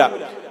 അറിയൂല.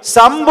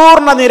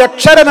 സമ്പൂർണ്ണ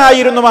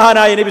നിരക്ഷരനായിരുന്നു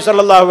മഹാനായ നബി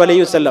സല്ലല്ലാഹു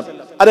അലൈഹി വസല്ലം.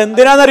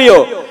 അതെന്തിനാണെന്നറിയോ?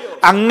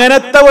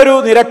 അങ്ങനത്തെ ഒരു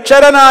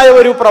നിരക്ഷരനായ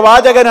ഒരു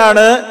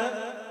പ്രവാചകനാണ്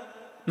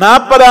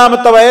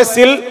 40ാമത്തെ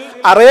വയസ്സിൽ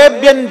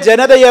അറേബ്യൻ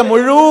ജനതയെ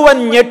മുഴുവൻ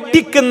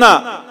ഞെട്ടിക്കുന്ന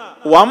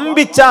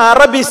വമ്പിച്ച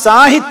അറബി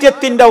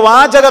സാഹിത്യത്തിന്റെ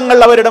വാചകങ്ങൾ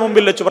അവരുടെ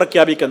മുമ്പിൽ വെച്ച്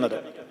പ്രഖ്യാപിക്കുന്നത്.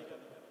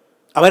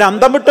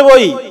 അവരന്തം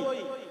വിട്ടുപോയി.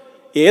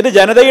 ഏത്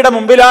ജനതയുടെ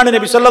മുമ്പിലാണ്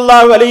നബി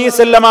സല്ലല്ലാഹു അലൈഹി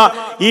വസല്ലമ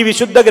ഈ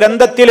വിശുദ്ധ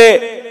ഗ്രന്ഥത്തിലെ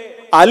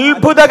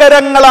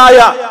അത്ഭുതകരങ്ങളായ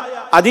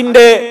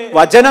അതിന്റെ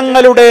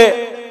വചനങ്ങളുടെ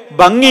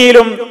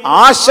ഭംഗിയിലും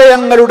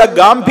ആശയങ്ങളുടെ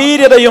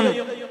ഗാംഭീര്യതയും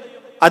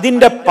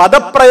അതിന്റെ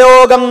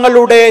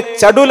പദപ്രയോഗങ്ങളുടെ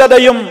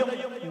ചടുലതയും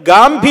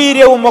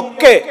ഗാംഭീര്യവും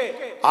ഒക്കെ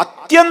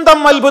അത്യന്തം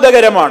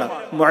അത്ഭുതകരമാണ്.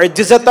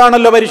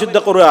 മുഅ്ജിസത്താണല്ലോ പരിശുദ്ധ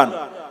ഖുർആൻ.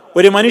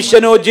 ഒരു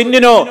മനുഷ്യനോ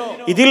ജിന്നിനോ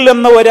ഇതിൽ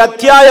നിന്ന് ഒരു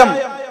അധ്യായം,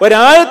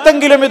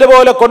 ഒരായത്തെങ്കിലും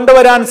ഇതുപോലെ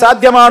കൊണ്ടുവരാൻ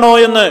സാധ്യമാണോ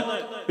എന്ന്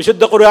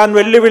വിശുദ്ധ ഖുർആൻ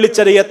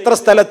വെല്ലുവിളിച്ചത് എത്ര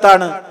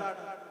സ്ഥലത്താണ്?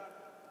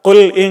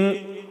 ഖുൽ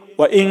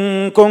ഇൻ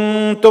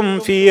കുൻതും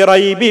ഫീ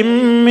റൈബിൻ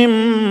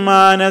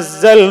മിമ്മാ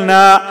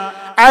നസ്സൽനാ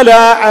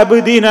അലാ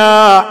അബ്ദിനാ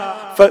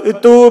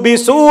ഫഅ്തു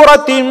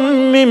ബിസൂറത്തിൻ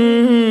മിൻ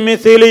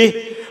മിസ്ലിഹി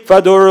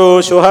ഫദ്ഉ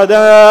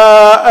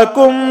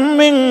ശുഹദാഅകും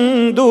മിൻ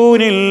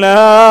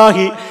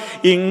ദൂനില്ലാഹി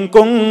ഇൻ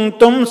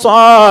കുൻതും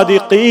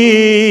സാദിഖീൻ.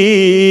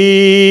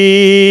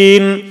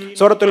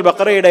 സൂറത്തുൽ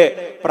ബഖറയുടെ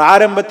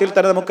പ്രാരംഭത്തിൽ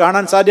തന്നെ നമുക്ക്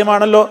കാണാൻ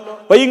സാധ്യമാണല്ലോ.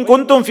 വഇൻ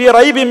കുൻതും ഫീ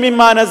റൈബിൻ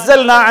മിമ്മാ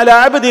നസ്സൽനാ അലാ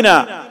അബ്ദിനാ,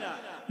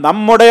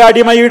 നമ്മുടെ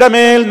അടിമയുടെ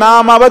മേൽ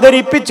നാം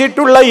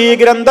അവതരിപ്പിച്ചിട്ടുള്ള ഈ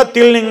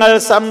ഗ്രന്ഥത്തിൽ നിങ്ങൾ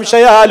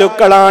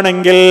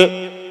സംശയാലുക്കളാണെങ്കിൽ,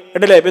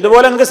 കണ്ടില്ലേ,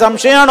 ഇതുപോലെ നിങ്ങൾക്ക്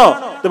സംശയമാണോ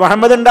ഇത്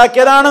മുഹമ്മദ്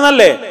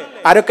ഉണ്ടാക്കിയതാണെന്നല്ലേ,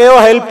 ആരൊക്കെയോ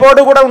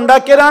ഹെൽപ്പോട് കൂടെ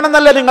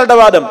ഉണ്ടാക്കിയതാണെന്നല്ലേ നിങ്ങളുടെ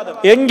വാദം,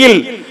 എങ്കിൽ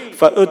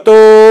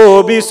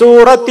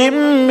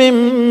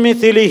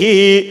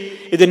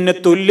ഇതിന്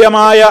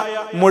തുല്യമായ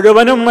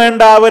മുഴുവനും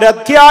വേണ്ട ഒരു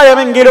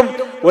അധ്യായമെങ്കിലും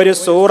ഒരു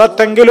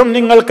സൂറത്തെങ്കിലും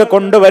നിങ്ങൾക്ക്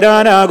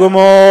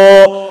കൊണ്ടുവരാനാകുമോ?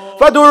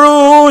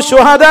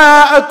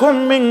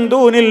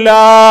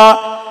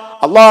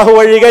 അല്ലാഹു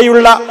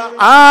ഒഴികെയുള്ള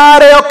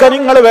ആരെയൊക്കെ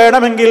നിങ്ങൾ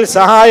വേണമെങ്കിൽ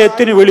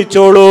സഹായത്തിന്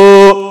വിളിച്ചോളൂ.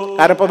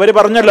 കാരണം ഇപ്പൊ ഇവര്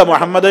പറഞ്ഞല്ലോ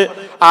മുഹമ്മദ്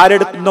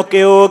ആരെടുത്തു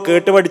നിന്നൊക്കെയോ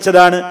കേട്ട്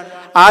പഠിച്ചതാണ്,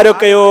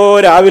 ആരൊക്കെയോ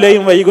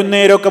രാവിലെയും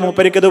വൈകുന്നേരവും ഒക്കെ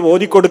മൂപ്പരിക്കത്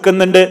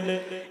ഓതിക്കൊടുക്കുന്നുണ്ട്,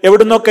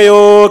 എവിടുന്നൊക്കെയോ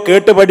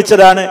കേട്ട്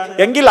പഠിച്ചതാണ്.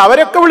 എങ്കിൽ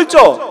അവരൊക്കെ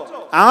വിളിച്ചോ,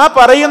 ആ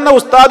പറയുന്ന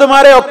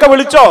ഉസ്താദുമാരെ ഒക്കെ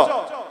വിളിച്ചോ.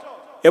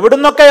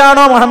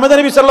 എവിടുന്നൊക്കെയാണോ മുഹമ്മദ്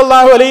നബി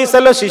സല്ലല്ലാഹു അലൈഹി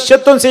വസല്ലം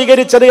ശിഷ്യത്വം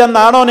സ്വീകരിച്ചത്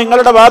എന്നാണോ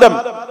നിങ്ങളുടെ വാദം?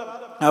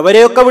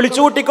 അവരെയൊക്കെ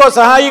വിളിച്ചുകൂട്ടിക്കോ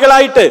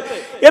സഹായികളായിട്ട്,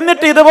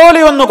 എന്നിട്ട് ഇതുപോലെ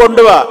ഒന്ന്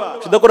കൊണ്ടുപോവാ.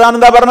 വിശുദ്ധ ഖുർആൻ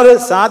എന്താ പറഞ്ഞത്?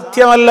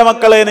 സാധ്യമല്ല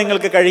മക്കളെ,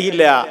 നിങ്ങൾക്ക്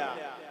കഴിയില്ല,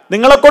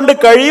 നിങ്ങളെ കൊണ്ട്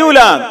കഴിയൂല.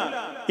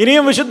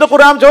 ഇനിയും വിശുദ്ധ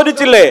ഖുർആൻ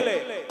ചോദിച്ചില്ലേ,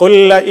 ഖുൽ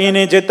ഇൻ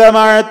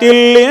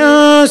ജതമഅത്തിൽ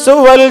ഇൻസു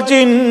വൽ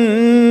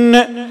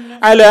ജിന്ന്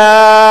അലാ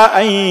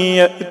അൻ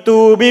യഅ്തു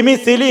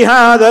ബിമിസ്ലി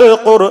ഹാദൽ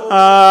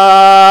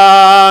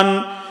ഖുർആൻ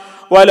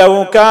വലൗ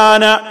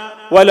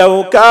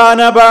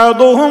കാന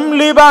ബഅദുഹും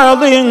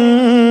ലിബഅദിൻ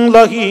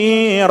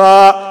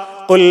ളഹീറാ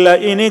ഖുൽ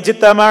ഇൻ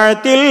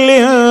ജതമഅത്തിൽ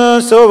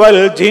ഇൻസു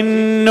വൽ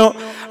ജിന്നു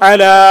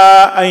അലാ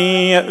അൻ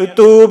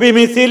യഅ്തു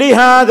ബിമിസ്ലി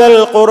ഹാദൽ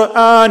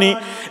ഖുർആനി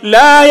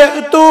ലാ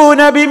യഅ്തൂന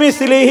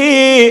ബിമിസ്ലിഹി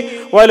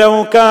വലൗ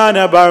കാന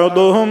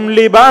ബഅദുഹും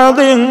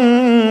ലിബഅദിൻ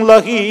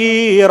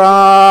ളഹീറാ.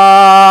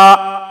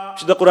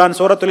 വിശുദ്ധ ഖുർആൻ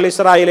സൂറത്തുൽ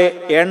ഇസ്രായിലെ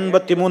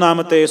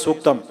 83-ാമത്തെ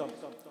സൂക്തം.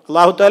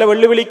 അല്ലാഹു തആല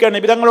വെല്ലുവിളിക്കുകയാണ്,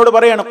 നബി തങ്ങളോട്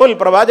പറയാണ്, ഖുൽ,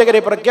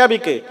 പ്രവാചകരെ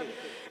പ്രഖ്യാപിക്ക്,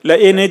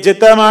 ലഇൻ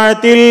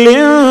ജതമഅത്തിൽ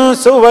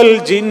ഇൻസു വൽ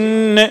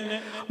ജിന്ന്,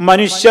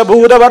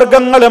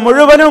 മനുഷ്യഭൂതവർഗങ്ങളെ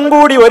മുഴുവനും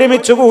കൂടി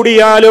ഒരുമിച്ച്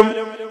കൂടിയാലും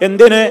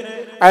എന്തിന്?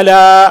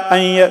 അലാ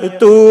അൻ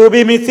യഅ്തു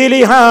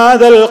ബിമിസ്ലി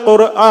ഹാദൽ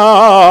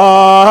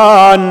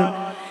ഖുർആൻ,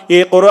 ഈ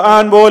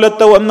ഖുർആൻ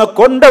പോലത്തെ ഒന്ന്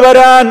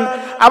കൊണ്ടുവരാൻ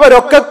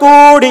അവരൊക്കെ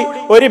കൂടി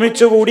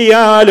ഒരുമിച്ച്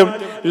കൂടിയാലും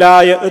ലാ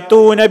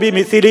യഅ്തൂന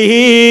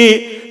ബിമിസ്ലിഹി,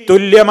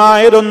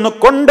 തുല്യമായതൊന്ന്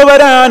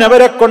കൊണ്ടുവരാൻ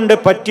അവരെ കൊണ്ട്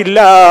പറ്റില്ല.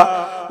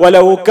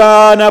 വലൗ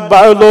കാന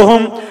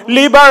ബഅദുഹും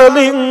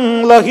ലിബഅദിൻ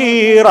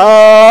ളഹീറാ,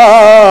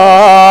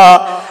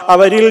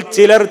 അവരിൽ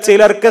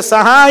ചിലർക്ക്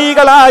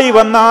സഹായികളായി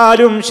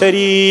വന്നാലും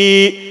ശരി,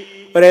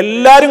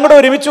 അവരെല്ലാരും കൂടെ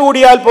ഒരുമിച്ച്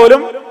കൂടിയാൽ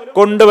പോലും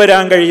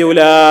കൊണ്ടുവരാൻ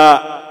കഴിയൂല.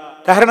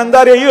 കാരണം എന്താ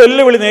അറിയോ? ഈ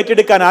വെല്ലുവിളി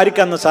നേറ്റെടുക്കാൻ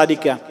ആർക്കാന്ന്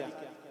സാധിക്കാം?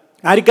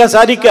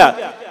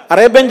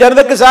 അറേബ്യൻ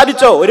ജനതയ്ക്ക്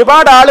സാധിച്ചോ?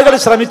 ഒരുപാട് ആളുകൾ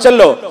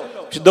ശ്രമിച്ചല്ലോ.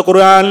 വിശുദ്ധ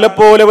ഖുർആനിലെ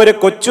പോലെ ഒരു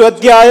കൊച്ചു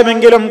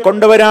അധ്യായമെങ്കിലും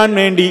കൊണ്ടുവരാൻ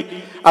വേണ്ടി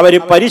അവര്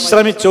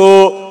പരിശ്രമിച്ചു.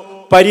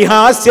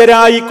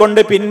 പരിഹാസ്യരായി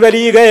കൊണ്ട്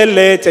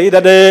പിൻവലിയുകയല്ലേ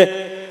ചെയ്തത്.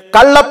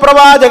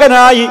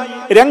 കള്ളപ്രവാചകനായി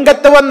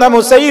രംഗത്ത് വന്ന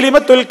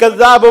മുസൈലിമത്തുൽ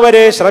കദ്ദാബ്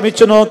വരെ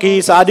ശ്രമിച്ചു നോക്കി,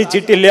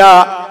 സാധിച്ചിട്ടില്ല.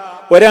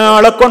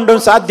 ഒരാളെ കൊണ്ടും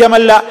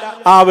സാധ്യമല്ല.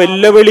 ആ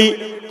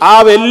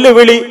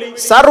വെല്ലുവിളി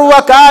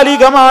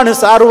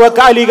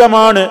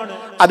സാർവകാലികമാണ്.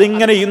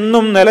 അതിങ്ങനെ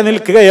ഇന്നും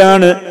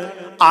നിലനിൽക്കുകയാണ്.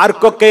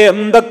 ആർക്കൊക്കെ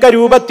എന്തൊക്കെ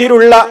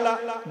രൂപത്തിലുള്ള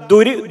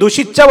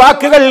ദുഷിച്ച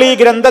വാക്കുകൾ ഈ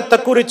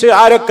ഗ്രന്ഥത്തെക്കുറിച്ച്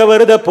ആരൊക്കെ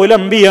വെറുതെ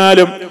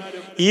പുലമ്പിയാലും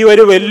ഈ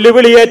ഒരു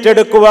വെല്ലുവിളി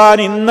ഏറ്റെടുക്കുവാൻ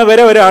ഇന്ന്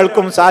വരെ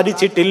ഒരാൾക്കും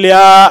സാധിച്ചിട്ടില്ല.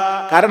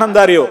 കാരണം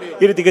എന്താ അറിയോ?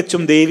 ഇത്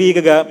തികച്ചും ദൈവീക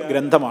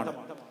ഗ്രന്ഥമാണ്.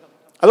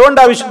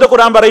 അതുകൊണ്ടാണ് വിശുദ്ധ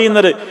ഖുർആൻ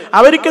പറയുന്നത്,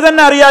 അവർക്ക്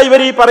തന്നെ അറിയാം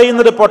ഇവർ ഈ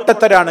പറയുന്നത്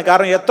പൊട്ടത്തരാണ്.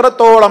 കാരണം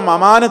എത്രത്തോളം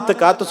അമാനത്ത്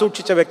കാത്തു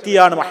സൂക്ഷിച്ച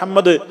വ്യക്തിയാണ്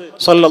മുഹമ്മദ്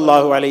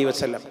സല്ലല്ലാഹു അലൈഹി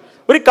വസല്ലം.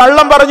 ഒരു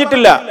കള്ളം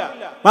പറഞ്ഞിട്ടില്ല.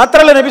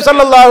 മാത്രമല്ല, നബി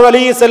സല്ലല്ലാഹു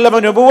അലൈഹി വസല്ലം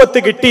നബുവത്ത്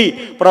കിട്ടി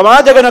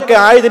പ്രവാചകനൊക്കെ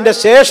ആയതിന്റെ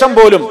ശേഷം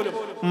പോലും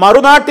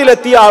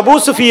മറുനാട്ടിലെത്തിയ അബൂ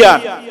സുഫിയാൻ,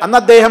 അന്ന്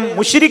അദ്ദേഹം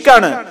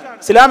മുശ്രിക്കാണ്,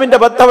 ഇസ്ലാമിന്റെ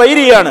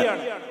ബദ്ധവൈരിയാണ്.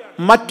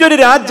 മറ്റൊരു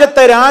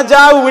രാജ്യത്തെ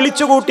രാജാവ്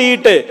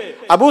വിളിച്ചുകൂട്ടിയിട്ട്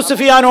അബൂ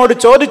സുഫിയാനോട്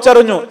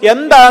ചോദിച്ചറിഞ്ഞു,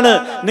 എന്താണ്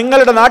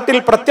നിങ്ങളുടെ നാട്ടിൽ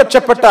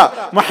പ്രത്യക്ഷപ്പെട്ട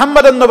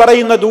മുഹമ്മദ് എന്ന്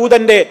പറയുന്ന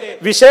ദൂതന്റെ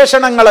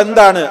വിശേഷണങ്ങൾ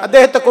എന്താണ്?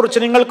 അദ്ദേഹത്തെക്കുറിച്ച്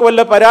നിങ്ങൾക്ക്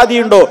വല്ല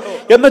പരാതിയുണ്ടോ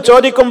എന്ന്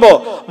ചോദിക്കുമ്പോ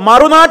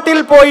മറുനാട്ടിൽ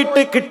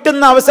പോയിട്ട്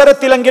കിട്ടുന്ന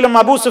അവസരത്തിലെങ്കിലും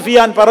അബൂ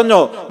സുഫിയാൻ പറഞ്ഞു,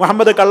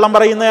 മുഹമ്മദ് കള്ളം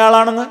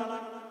പറയുന്നയാളാണെന്ന്.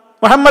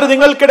 മുഹമ്മദ്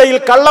നിങ്ങൾക്കിടയിൽ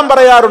കള്ളം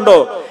പറയാറുണ്ടോ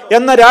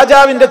എന്ന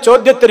രാജാവിന്റെ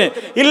ചോദ്യത്തിന്,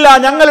 ഇല്ല,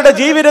 ഞങ്ങളുടെ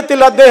ജീവിതത്തിൽ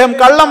അദ്ദേഹം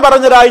കള്ളം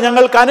പറഞ്ഞതായി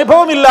ഞങ്ങൾക്ക്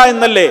അനുഭവമില്ല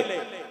എന്നല്ലേ.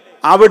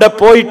 അവിടെ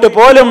പോയിട്ട്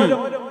പോലും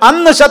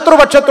അന്ന്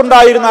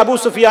ശത്രുപക്ഷത്തുണ്ടായിരുന്ന അബൂ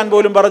സുഫിയാൻ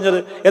പോലും പറഞ്ഞത്.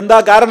 എന്താ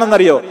കാരണം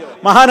എന്നറിയോ?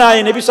 മഹാനായ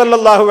നബി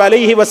സല്ലല്ലാഹു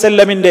അലൈഹി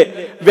വസല്ലമിന്റെ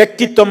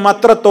വ്യക്തിത്വം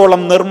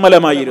അത്രത്തോളം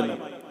നിർമ്മലമായിരുന്നു.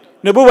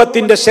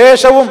 നബുവത്തിന്റെ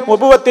ശേഷവും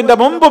നബുവത്തിന്റെ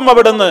മുമ്പും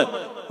അവിടുന്ന്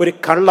ഒരു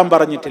കള്ളം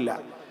പറഞ്ഞിട്ടില്ല.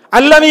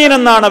 അല്ലമീൻ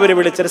എന്നാണ് അവർ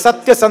വിളിച്ചത്,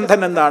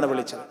 സത്യസന്ധൻ എന്നാണ്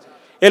വിളിച്ചത്.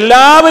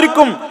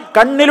 എല്ലാവർക്കും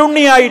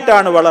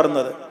കണ്ണിലുണ്ണിയായിട്ടാണ്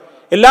വളർന്നത്.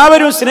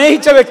 എല്ലാവരും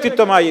സ്നേഹിച്ച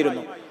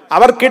വ്യക്തിത്വമായിരുന്നു.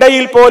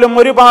 അവർക്കിടയിൽ പോലും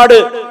ഒരുപാട്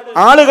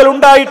ആളുകൾ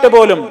ഉണ്ടായിട്ട്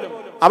പോലും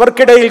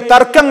അവർക്കിടയിൽ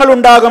തർക്കങ്ങൾ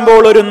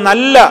ഉണ്ടാകുമ്പോൾ ഒരു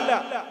നല്ല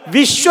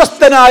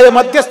വിശ്വസ്തനായ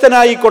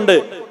മധ്യസ്ഥനായിക്കൊണ്ട്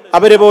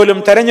അവര് പോലും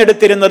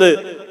തെരഞ്ഞെടുത്തിരുന്നത്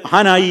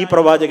മഹാനായി ഈ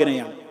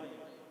പ്രവാചകനെയാണ്.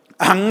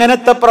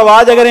 അങ്ങനത്തെ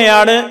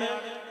പ്രവാചകനെയാണ്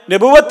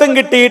നബുവത്തും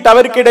കിട്ടിയിട്ട്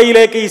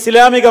അവർക്കിടയിലേക്ക്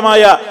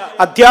ഇസ്ലാമികമായ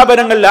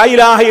അധ്യാപനങ്ങൾ ലാ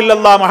ഇലാഹ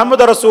ഇല്ലല്ലാഹ്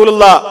മുഹമ്മദ്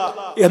റസൂലുള്ളാഹ്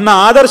എന്ന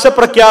ആദർശ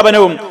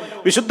പ്രഖ്യാപനവും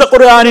വിശുദ്ധ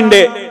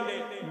ഖുർആനിന്റെ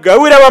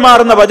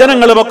ഗൗരവമാർന്ന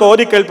വചനങ്ങളുമൊക്കെ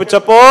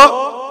ഓതിക്കേൽപ്പിച്ചപ്പോ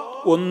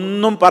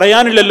ഒന്നും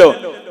പറയാനില്ലല്ലോ.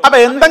 അപ്പൊ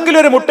എന്തെങ്കിലും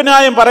ഒരു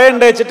മുട്ടുനായം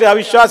പറയണ്ടേ വെച്ചിട്ട്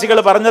അവിശ്വാസികൾ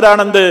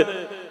പറഞ്ഞതാണെന്ത്?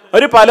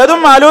 ഒരു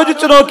പലതും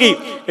ആലോചിച്ചു നോക്കി.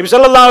 നബി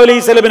സല്ലല്ലാഹു അലൈഹി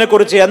വസല്ലമിനെ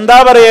കുറിച്ച് എന്താ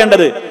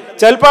പറയേണ്ടത്?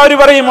 ചിലപ്പോ അവര്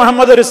പറയും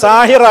മുഹമ്മദ് ഒരു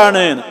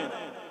സാഹിറാണ്,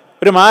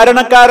 ഒരു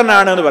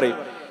മാരണക്കാരനാണ് എന്ന് പറയും.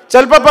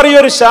 ചിലപ്പോ പറയും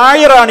ഒരു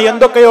ഷായിറാണ്,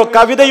 എന്തൊക്കെയോ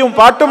കവിതയും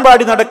പാട്ടും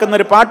പാടി നടക്കുന്ന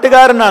ഒരു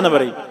പാട്ടുകാരനാന്ന്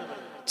പറയും.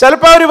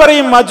 ചിലപ്പോ അവര്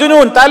പറയും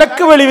മജ്നൂൻ,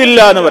 തലക്ക് വെളിവില്ല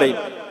എന്ന് പറയും.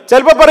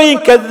 ചിലപ്പോ പറയും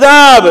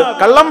കദ്ദാബ്,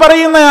 കള്ളം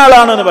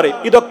പറയുന്നയാളാണെന്ന് പറയും.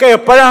 ഇതൊക്കെ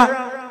എപ്പോഴാ?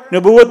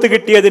 നബുവത്ത്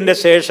കിട്ടിയതിന്റെ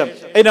ശേഷം.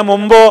 അതിന്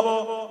മുമ്പോ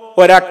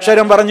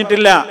ഒരക്ഷരം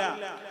പറഞ്ഞിട്ടില്ല.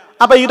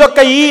 അപ്പൊ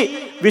ഇതൊക്കെ ഈ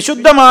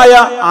വിശുദ്ധമായ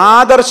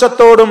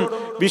ആദർശത്തോടും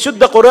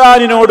വിശുദ്ധ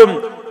ഖുർആനിനോടും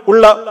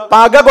ഉള്ള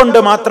പക കൊണ്ട്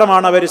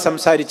മാത്രമാണ് അവർ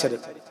സംസാരിച്ചത്.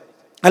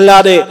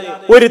 അല്ലാതെ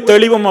ഒരു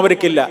തെളിവും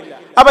അവർക്കില്ല.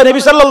 അപ്പൊ നബി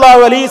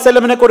സല്ലല്ലാഹു അലൈഹി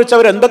വസല്ലമയെ കുറിച്ച്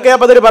അവർ എന്തൊക്കെയാ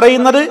അതിൽ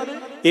പറയുന്നത്?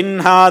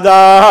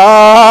 ഇൻഹാദാ,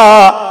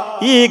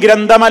 ഈ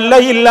ഗ്രന്ഥമല്ല,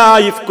 ഇല്ലാ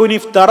ഇഫ്കുൻ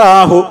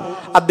ഇഫ്തറാഹു,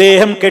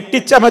 അദ്ദേഹം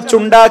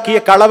കെട്ടിച്ചമച്ചുണ്ടാക്കിയ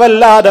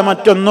കളവല്ലാതെ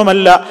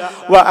മറ്റൊന്നുമല്ല.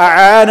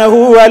 വഅആനഹു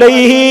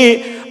അലൈഹി,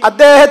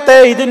 അദ്ദേഹത്തെ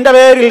ഇതിന്റെ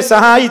പേരിൽ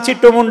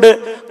സഹായിച്ചിട്ടുമുണ്ട്.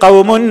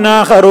 ഖൗമുൻ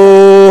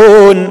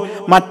ആഖറൂൻ,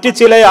 മറ്റു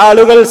ചില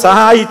ആളുകൾ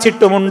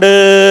സഹായിച്ചിട്ടുമുണ്ട്.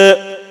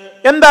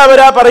 എന്താ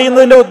അവരാ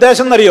പറയുന്നതിന്റെ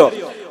ഉദ്ദേശം എന്നറിയോ?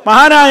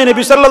 മഹാനായ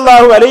നബി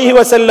സല്ലല്ലാഹു അലൈഹി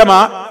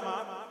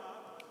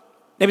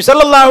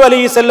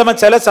വസല്ലമ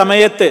ചില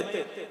സമയത്ത്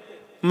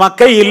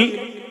മക്കയിൽ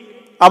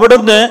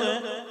അവിടുന്ന്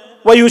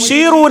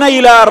വയുശീറൂന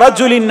ഇലാ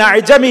റജുലിൻ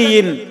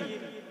അഅ്ജമിയിൻ,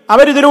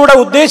 അവരിതിലൂടെ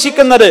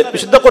ഉദ്ദേശിക്കുന്നത്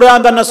വിശുദ്ധ ഖുർആൻ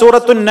തന്നെ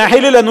സൂറത്തുൻ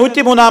നഹ്ലിലെ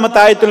 103-ാമത്തെ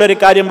ആയത്തിൽ ഒരു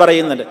കാര്യം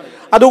പറയുന്നുണ്ട്.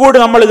 അതുകൂടി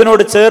നമ്മൾ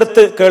ഇതിനോട്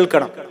ചേർത്ത്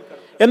കേൾക്കണം.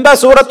 എന്താ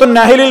സൂറത്തുൻ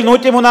നഹ്ലിൽ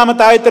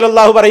 103-ാമത്തെ ആയത്തിൽ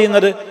അല്ലാഹു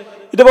പറയുന്നത്?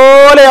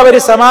 ഇതുപോലെ അവർ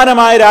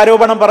സമാനമായ ഒരു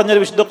ആരോപണം പറഞ്ഞത്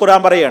വിശുദ്ധ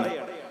ഖുർആൻ പറയാണ്.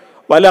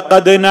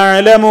 വലഖദ്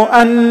നഅലമു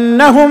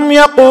അന്നഹും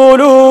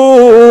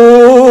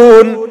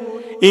യഖൂലൂൻ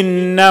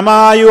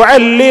ഇന്നമാ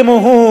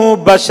യുഅല്ലിമുഹു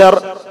ബശർ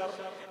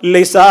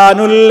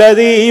ലിസാനുൽ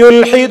ലദീ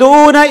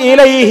യുൽഹിദൂന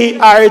ഇലൈഹി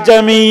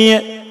അഅ്ജമിയ്യ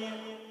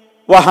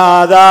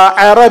വഹാദാ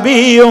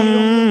അറബിയ്യും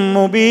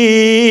മുബീൻ.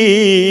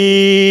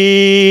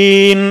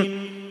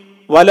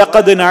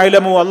 വലഖദ്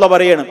നഅലമു, അല്ലാഹു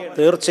പറയാണ്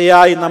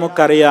തീർച്ചയായും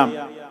നമുക്കറിയാം.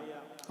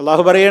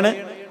 അല്ലാഹു പറയാണ്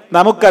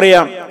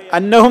നമുക്കറിയാം.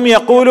 അന്നഹും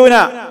യഖൂലൂന,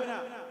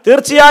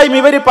 തീർച്ചയായും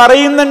ഇവർ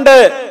പറയുന്നുണ്ട്.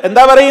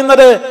 എന്താ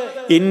പറയുന്നത്?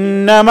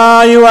 ഇന്നമാ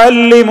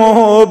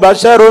യുഅല്ലിമുഹു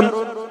ബശറുൻ,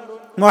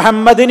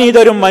 മുഹമ്മദിന്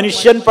ഇതൊരു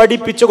മനുഷ്യൻ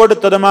പഠിപ്പിച്ചു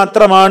കൊടുത്തത്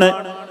മാത്രമാണ്.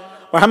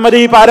 മുഹമ്മദ്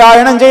ഈ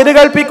പാരായണം ചെയ്ത്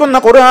കേൾപ്പിക്കുന്ന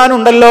ഖുർആൻ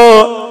ഉണ്ടല്ലോ,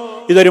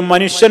 ഇതൊരു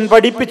മനുഷ്യൻ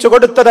പഠിപ്പിച്ചു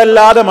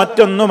കൊടുത്തതല്ലാതെ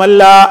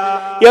മറ്റൊന്നുമല്ല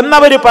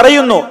എന്നവര്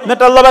പറയുന്നു.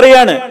 എന്നിട്ട് അല്ലാഹു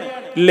പറയാണ്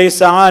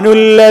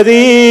ലിസാനുൽ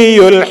ലദീ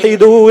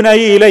യുൽഹിദൂന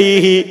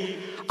ഇലൈഹി,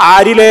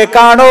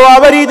 ആരിലേക്കാണോ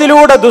അവർ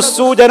ഇതിലൂടെ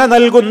ദുസ്സൂചന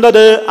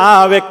നൽകുന്നത് ആ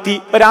വ്യക്തി,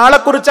 ഒരാളെ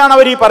കുറിച്ചാണ്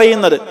അവർ ഈ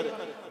പറയുന്നത്.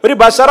 ഒരു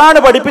ബശറാണ്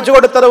പഠിപ്പിച്ചു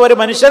കൊടുത്തത്, ഒരു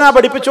മനുഷ്യനാ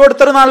പഠിപ്പിച്ചു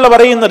കൊടുത്തതെന്നാണല്ലോ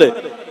പറയുന്നത്.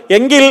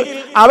 എങ്കിൽ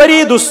അവർ ഈ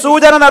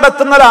ദുസ്സൂചന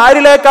നടത്തുന്നത്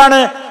ആരിലേക്കാണ്?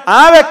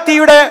 ആ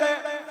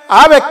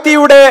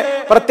വ്യക്തിയുടെ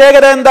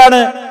പ്രത്യേകത എന്താണ്?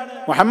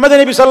 മുഹമ്മദ്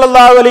നബി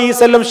സല്ലല്ലാഹു അലൈഹി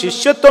വസല്ലം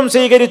ശിഷ്യത്വം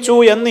സ്വീകരിച്ചു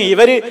എന്ന്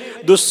ഇവര്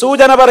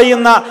ദുസ്സൂചന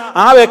പറയുന്ന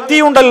ആ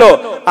വ്യക്തിയുണ്ടല്ലോ,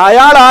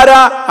 അയാൾ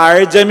ആരാ?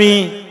 അഅ്ജമി.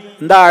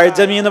 എന്താ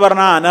അഅ്ജമി എന്ന്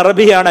പറഞ്ഞാൽ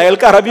അനറബിയാണ്.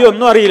 അയാൾക്ക് അറബി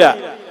ഒന്നും അറിയില്ല,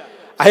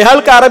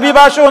 അയാൾക്ക് അറബി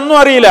ഭാഷ ഒന്നും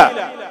അറിയില്ല.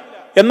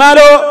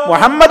 എന്നാലോ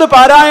മുഹമ്മദ്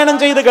പാരായണം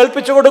ചെയ്ത്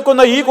കേൾപ്പിച്ചു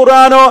കൊടുക്കുന്ന ഈ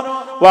ഖുർആനോ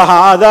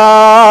വഹാദാ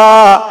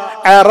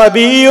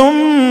അറബിയും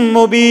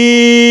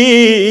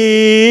മുബീൻ,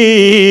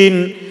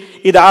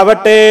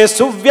 ഇതാവട്ടെ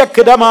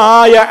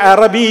സുവ്യക്തമായ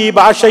അറബി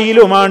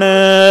ഭാഷയിലുമാണ്.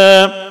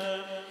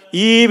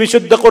 ഈ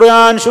വിശുദ്ധ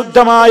ഖുർആൻ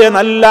ശുദ്ധമായ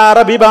നല്ല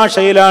അറബി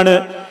ഭാഷയിലാണ്.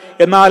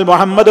 എന്നാൽ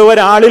മുഹമ്മദ്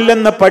ഒരാളിൽ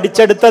നിന്ന്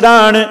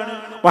പഠിച്ചെടുത്തതാണ്,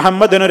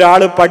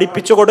 മുഹമ്മദിനൊരാൾ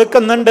പഠിപ്പിച്ചു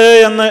കൊടുക്കുന്നുണ്ട്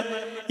എന്ന്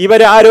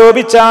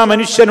ഇവരാരോപിച്ച ആ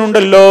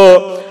മനുഷ്യനുണ്ടല്ലോ,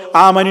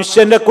 ആ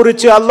മനുഷ്യനെ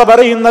കുറിച്ച് അല്ലാഹു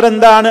പറയുന്നത്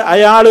എന്താണ്?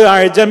 അയാള്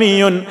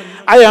അഅ്ജമിയുൻ,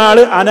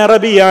 അയാള്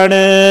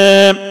അനറബിയാണ്.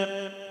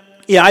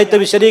 ഈ ആയത്ത്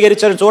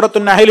വിശദീകരിച്ച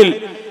സൂറത്തുൻ നഹ്ലിൽ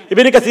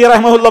ഇബ്നു കസീർ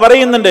റഹ്മഹുല്ലാഹ്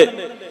പറയുന്നുണ്ട്,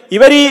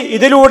 ഇവര്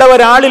ഇതിലൂടെ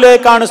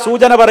ഒരാളിലേക്കാണ്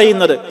സൂചന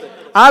പറയുന്നത്.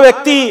 ആ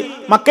വ്യക്തി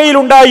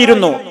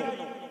മക്കയിലുണ്ടായിരുന്നു.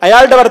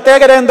 അയാളുടെ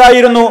പ്രത്യേകത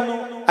എന്തായിരുന്നു?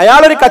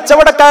 അയാളൊരു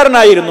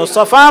കച്ചവടക്കാരനായിരുന്നു.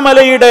 സഫാ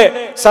മലയുടെ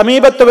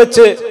സമീപത്ത്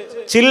വെച്ച്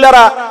ചില്ലറ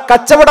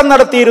കച്ചവടം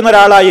നടത്തിയിരുന്ന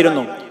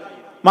ഒരാളായിരുന്നു.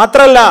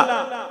 മാത്രല്ല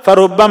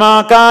ഫറുബ്ബമാ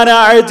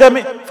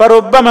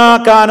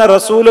കാന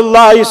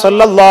റസൂലുള്ളാഹി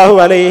സ്വല്ലല്ലാഹു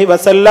അലൈഹി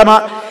വസല്ലമ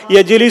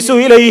യജ്ലിസു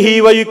ഇലൈഹി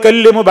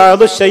വയുകല്ലിമു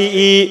ബഅദു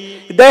ശൈഇ,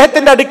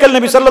 ഇദ്ദേഹത്തിന്റെ അടുക്കൽ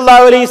നബി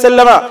സല്ലല്ലാഹു അലൈഹി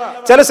വസല്ലമ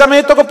ചില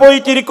സമയത്തൊക്കെ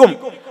പോയിട്ടിരിക്കും,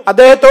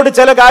 അദ്ദേഹത്തോട്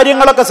ചില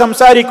കാര്യങ്ങളൊക്കെ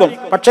സംസാരിക്കും.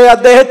 പക്ഷേ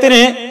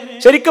അദ്ദേഹത്തിന്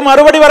ശരിക്കും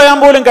മറുപടി പറയാൻ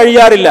പോലും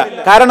കഴിയാറില്ല.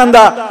 കാരണം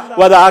എന്താ?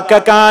 വദാക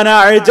കാന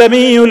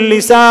അഅ്ജമിയുൽ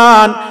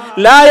ലിസാൻ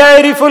ലാ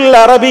യഅരിഫുൽ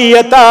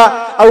അറബിയ്യത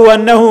ഔ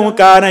അന്നഹു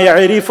കാന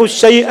യഅരിഫു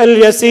ശൈഅൽ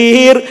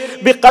യസീർ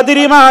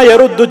ബിഖദ്രി മാ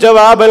യറുദ്ദു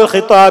ജവാബൽ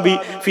ഖിതാബി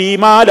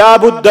ഫീമാ ലാ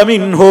ബുദ്ദ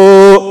മിൻഹു.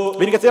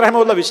 ഇബ്നു കസീർ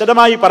റഹ്മത്തുള്ളാഹി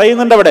വിശദമായി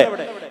പറയുന്നുണ്ട് അവിടെ.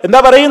 എന്താ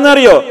പറയുന്നത്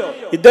അറിയോ?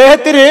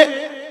 ഇദ്ദേഹത്തിന്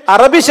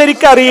അറബി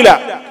ശരിക്കും അറിയില്ല.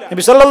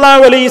 നബി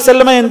സല്ലല്ലാഹു അലൈഹി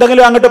വസല്ലമ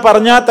എന്തെങ്കിലും അങ്ങോട്ട്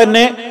പറഞ്ഞാൽ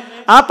തന്നെ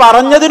ആ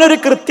പറഞ്ഞതിനൊരു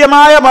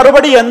കൃത്യമായ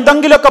മറുപടി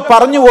എന്തെങ്കിലുമൊക്കെ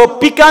പറഞ്ഞു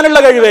ഒപ്പിക്കാനുള്ള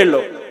കഴിവേ ഉള്ളൂ.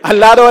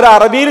 അല്ലാതെ ഒരു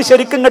അറബിയിൽ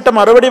ശരിക്കും ഇങ്ങോട്ട്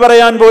മറുപടി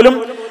പറയാൻ പോലും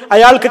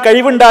അയാൾക്ക്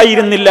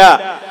കഴിവുണ്ടായിരുന്നില്ല.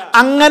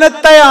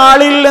 അങ്ങനത്തെ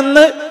ആളിൽ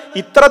നിന്ന്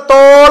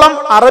ഇത്രത്തോളം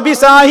അറബി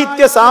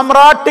സാഹിത്യ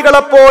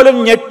സാമ്രാട്ടുകളെപ്പോലും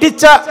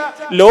ഞെട്ടിച്ച,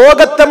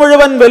 ലോകത്തെ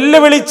മുഴുവൻ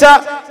വെല്ലുവിളിച്ച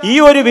ഈ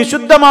ഒരു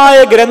വിശുദ്ധമായ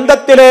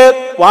ഗ്രന്ഥത്തിലെ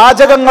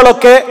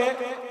വാചകങ്ങളൊക്കെ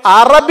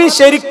അറബി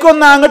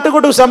ശരിക്കൊന്ന് അങ്ങോട്ട്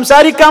കൊണ്ട്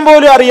സംസാരിക്കാൻ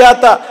പോലും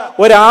അറിയാത്ത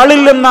ഒരാളിൽ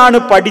നിന്നാണ്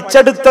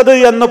പഠിച്ചെടുത്തത്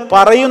എന്ന്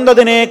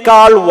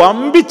പറയുന്നതിനേക്കാൾ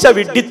വമ്പിച്ച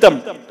വിഡ്ഢിത്തം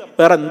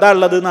വേറെ എന്താ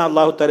ഉള്ളത് എന്ന്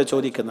അല്ലാഹു തആല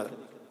ചോദിക്കുന്നത്.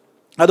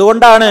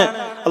 അതുകൊണ്ടാണ്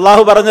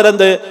അല്ലാഹു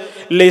പറഞ്ഞത്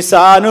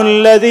ലിസാനുൽ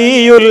ലദീ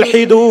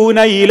യുൽഹിദൂന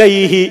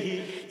ഇലൈഹി,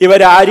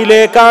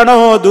 ഇവരാരിലേക്കാണോ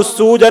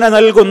ദുസ്സൂചന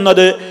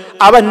നൽകുന്നത്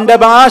അവന്റെ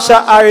ഭാഷ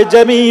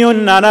അഅ്ജമിയുൻ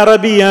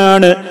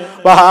അനറബിയാണ്.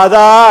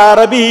 വഹാദാ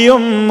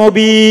അറബിയും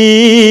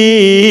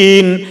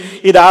മുബീൻ,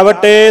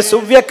 ഇതാവട്ടെ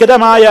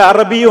സുവ്യക്തമായ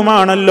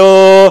അറബിയുമാണല്ലോ.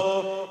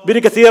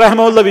 ഇബ്നു കസീർ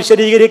റഹ്മത്തുള്ളാഹി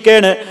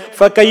വിശദീകരിക്കുകയാണ്,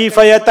 ഫകൈഫ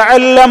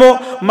യതഅല്ലമു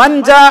മൻ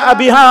ജാഅ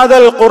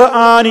ബിഹാദൽ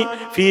ഖുർആനി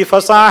ഫീ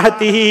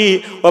ഫസാഹതിഹി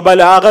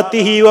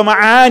വബലാഗതിഹി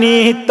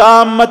വമആനിഹി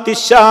താമ്മത്തി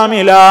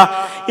ശാമില.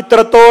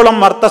 ഇത്രത്തോളം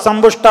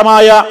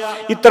അർത്ഥസമ്പുഷ്ടമായ,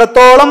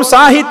 ഇത്രത്തോളം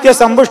സാഹിത്യ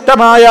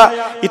സമ്പുഷ്ടമായ,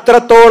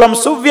 ഇത്രത്തോളം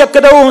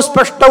സുവ്യക്തവും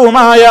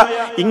സ്പഷ്ടവുമായ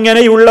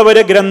ഇങ്ങനെയുള്ള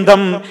ഒരു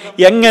ഗ്രന്ഥം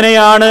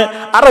എങ്ങനെയാണ്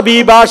അറബി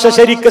ഭാഷ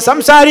ശരിക്ക്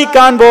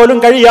സംസാരിക്കാൻ പോലും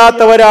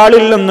കഴിയാത്ത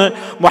ഒരാളിൽ നിന്ന്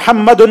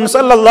മുഹമ്മദുൻ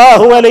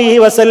സല്ലല്ലാഹു അലൈഹി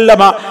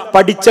വസല്ലമ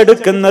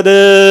പഠിച്ചെടുക്കുന്നത്?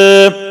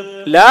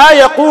 ലാ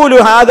യഖൂലു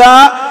ഹാദാ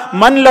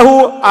മൻ ലഹു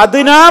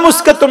അദ്നാ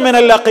മുസ്കത്തുൻ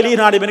മിനൽ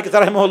അഖ്ലീനാണ് ഇബ്നു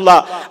കസീർ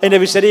റഹ്മത്തുള്ളാഹി അതിന്റെ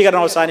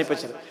വിശദീകരണം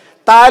അവസാനിപ്പിച്ചത്.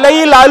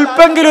 തലയിൽ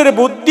അല്പെങ്കിലും ഒരു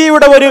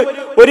ബുദ്ധിയുടെ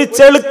ഒരു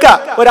ചെളുക്ക,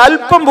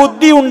 ഒരല്പം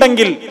ബുദ്ധി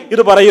ഉണ്ടെങ്കിൽ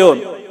ഇത്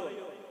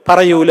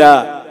പറയൂല.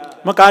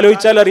 നമുക്ക്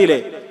ആലോചിച്ചാൽ അറിയില്ലേ,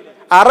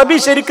 അറബി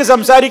ശരിക്ക്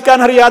സംസാരിക്കാൻ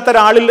അറിയാത്ത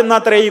ഒരാളിൽ നിന്ന്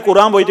അത്ര ഈ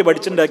ഖുർആൻ പോയിട്ട്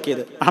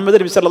പഠിച്ചുണ്ടാക്കിയത് മുഹമ്മദ്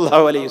നബി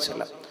സല്ലല്ലാഹു അലൈഹി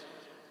വസല്ലം.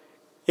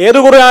 ഏത്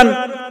ഖുർആൻ?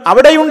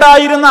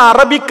 അവിടെയുണ്ടായിരുന്ന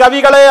അറബി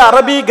കവികളെ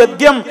അറബി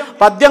ഗദ്യം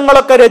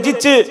പദ്യങ്ങളൊക്കെ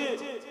രചിച്ച്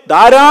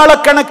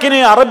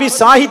ധാരാളക്കണക്കിന് അറബി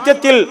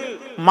സാഹിത്യത്തിൽ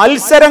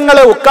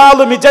മത്സരങ്ങളെ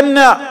ഉക്കാദു മിജന്ന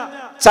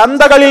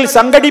ചന്തകളിൽ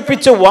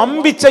സംഘടിപ്പിച്ച്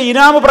വമ്പിച്ച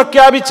ഇനാമ്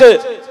പ്രഖ്യാപിച്ച്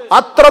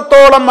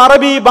അത്രത്തോളം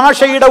അറബി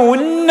ഭാഷയുടെ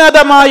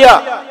ഉന്നതമായ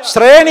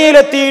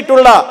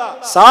ശ്രേണിയിലെത്തിയിട്ടുള്ള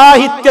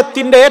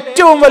സാഹിത്യത്തിന്റെ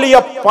ഏറ്റവും വലിയ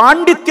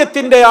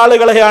പാണ്ഡിത്യത്തിന്റെ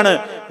ആളുകളെയാണ്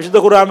വിശുദ്ധ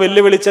ഖുർആൻ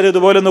വെല്ലുവിളിച്ചത്.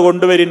 ഇതുപോലെ ഒന്ന്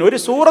കൊണ്ടുവരുന്നു, ഒരു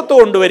സൂറത്ത്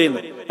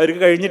കൊണ്ടുവരുന്നു.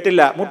 അവർക്ക്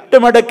കഴിഞ്ഞിട്ടില്ല,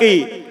 മുട്ടുമടക്കി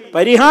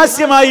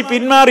പരിഹാസ്യമായി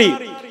പിന്മാറി.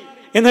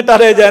 എന്നിട്ട്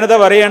അതേ ജനത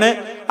പറയാണ്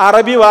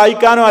അറബി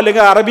വായിക്കാനോ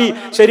അല്ലെങ്കിൽ അറബി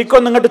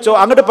ശരിക്കൊന്നും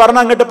അങ്ങോട്ട് പറഞ്ഞ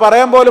അങ്ങോട്ട്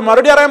പറയാൻ പോലും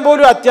മറുപടി അറിയാൻ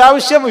പോലും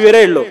അത്യാവശ്യം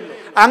വിവരമേ ഉള്ളൂ.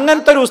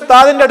 അങ്ങനത്തെ ഒരു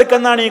ഉസ്താദിന്റെ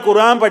അടുക്കെന്നാണ് ഈ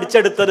ഖുർആൻ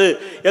പഠിച്ചെടുത്തത്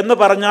എന്ന്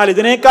പറഞ്ഞാൽ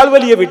ഇതിനേക്കാൾ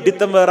വലിയ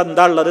വിഡ്ഢിത്തം വേറെ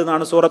എന്താ ഉള്ളത്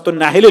എന്നാണ് സൂറത്തുൻ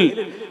നഹ്ലിൽ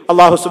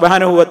അല്ലാഹു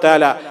സുബ്ഹാനഹു വ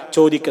തആല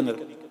ചോദിക്കുന്നത്.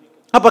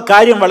 അപ്പൊ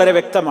കാര്യം വളരെ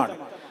വ്യക്തമാണ്.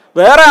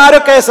 വേറെ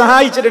ആരൊക്കെ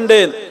സഹായിച്ചിട്ടുണ്ട്?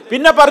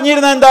 പിന്നെ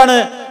പറഞ്ഞിരുന്നത് എന്താണ്?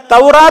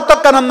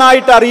 തൗറാത്തൊക്കെ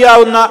നന്നായിട്ട്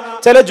അറിയാവുന്ന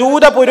ചില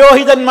ജൂത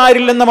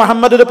പുരോഹിതന്മാരിൽ നിന്ന്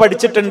മുഹമ്മദ് ഇത്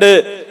പഠിച്ചിട്ടുണ്ട്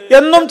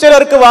എന്നും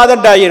ചിലർക്ക്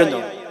വാദമുണ്ടായിരുന്നു.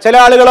 ചില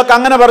ആളുകളൊക്കെ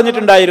അങ്ങനെ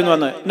പറഞ്ഞിട്ടുണ്ടായിരുന്നു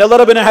എന്ന്.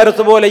 നളർ ഇബ്നു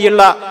ഹർസ്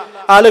പോലെയുള്ള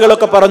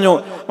ആളുകളൊക്കെ പറഞ്ഞു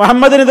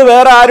മുഹമ്മദിന് ഇത്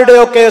വേറെ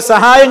ആരുടെയൊക്കെ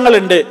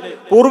സഹായങ്ങളുണ്ട്,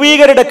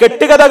 പൂർവീകരുടെ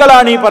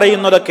കെട്ടുകഥകളാണ് ഈ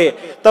പറയുന്നതൊക്കെ.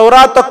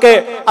 തൗറാത്തൊക്കെ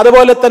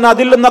അതുപോലെ തന്നെ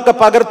അതിൽ നിന്നൊക്കെ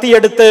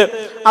പകർത്തിയെടുത്ത്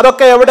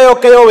അതൊക്കെ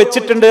എവിടെയൊക്കെയോ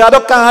വെച്ചിട്ടുണ്ട്,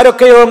 അതൊക്കെ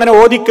ആരൊക്കെയോ അങ്ങനെ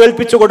ഓതി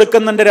കേൾപ്പിച്ചു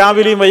കൊടുക്കുന്നുണ്ട്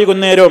രാവിലെയും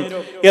വൈകുന്നേരവും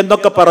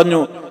എന്നൊക്കെ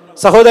പറഞ്ഞു.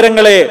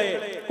 സഹോദരങ്ങളെ,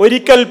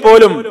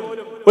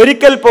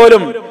 ഒരിക്കൽ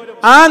പോലും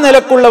ആ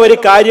നിലക്കുള്ള ഒരു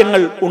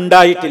കാര്യങ്ങൾ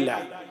ഉണ്ടായിട്ടില്ല.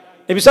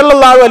 നബി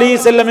സല്ലല്ലാഹു അലൈഹി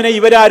വസല്ലമിനെ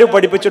ഇവരാരും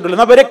പഠിപ്പിച്ചിട്ടില്ല.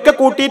 അവരൊക്കെ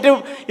കൂട്ടിയിട്ട്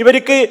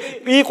ഇവർക്ക്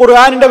ഈ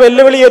ഖുർആനിന്റെ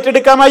വെല്ലുവിളി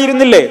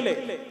ഏറ്റെടുക്കാമായിരുന്നില്ലേ?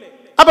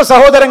 അപ്പൊ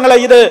സഹോദരങ്ങളെ,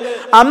 ഇത്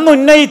അന്ന്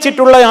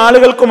ഉന്നയിച്ചിട്ടുള്ള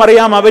ആളുകൾക്കും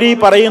അറിയാം അവർ ഈ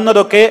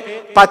പറയുന്നതൊക്കെ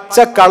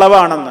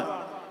പച്ചക്കളവാണെന്ന്.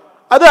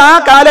 അത് ആ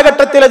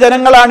കാലഘട്ടത്തിലെ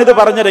ജനങ്ങളാണിത്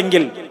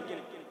പറഞ്ഞതെങ്കിൽ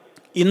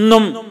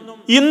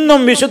ഇന്നും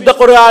വിശുദ്ധ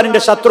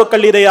ഖുർആനിന്റെ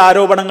ശത്രുക്കൾ ഇതേ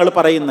ആരോപണങ്ങൾ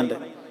പറയുന്നുണ്ട്.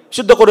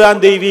 വിശുദ്ധ ഖുർആൻ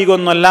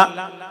ദൈവീകമൊന്നുമല്ല,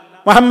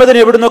 മുഹമ്മദിന്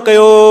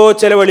എവിടുന്നൊക്കെയോ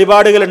ചില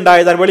വെളിപാടുകൾ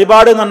ഉണ്ടായതാണ്.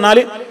 വെളിപാട് എന്ന് പറഞ്ഞാൽ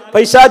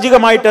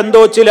പൈശാചികമായിട്ട് എന്തോ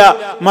ചില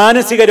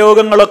മാനസിക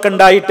രോഗങ്ങളൊക്കെ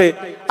ഉണ്ടായിട്ട്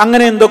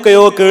അങ്ങനെ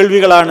എന്തൊക്കെയോ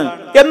കേൾവികളാണ്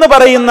എന്ന്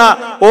പറയുന്ന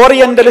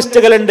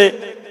ഓറിയന്റലിസ്റ്റുകളുണ്ട്,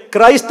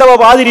 ക്രൈസ്തവ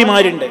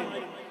പാതിരിമാരുണ്ട്.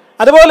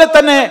 അതുപോലെ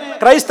തന്നെ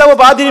ക്രൈസ്തവ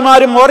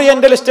പാതിരിമാരും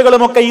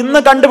ഓറിയന്റലിസ്റ്റുകളും ഒക്കെ ഇന്ന്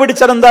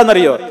കണ്ടുപിടിച്ചത്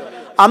എന്താണെന്നറിയോ?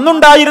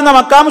 അന്നുണ്ടായിരുന്ന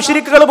മക്കാ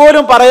മുശ്രിക്കുകൾ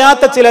പോലും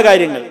പറയാത്ത ചില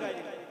കാര്യങ്ങൾ.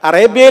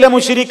 അറേബ്യയിലെ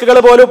മുശ്രിക്കുകൾ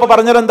പോലും ഇപ്പൊ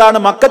പറഞ്ഞതെന്താണ്?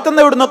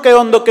 മക്കത്തുനിന്ന് എവിടുന്നൊക്കെയോ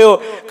എന്തൊക്കെയോ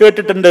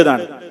കേട്ടിട്ടുണ്ട്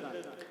എന്നാണ്.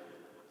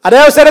 അതേ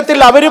അവസരത്തിൽ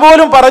അവര്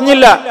പോലും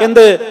പറഞ്ഞില്ല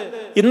എന്ത്?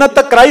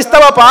 ഇന്നത്തെ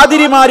ക്രൈസ്തവ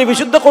പാതിരിമാര്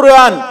വിശുദ്ധ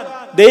ഖുർആൻ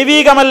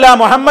ദൈവീകമല്ല,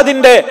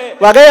 മുഹമ്മദിന്റെ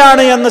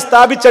വകയാണ് എന്ന്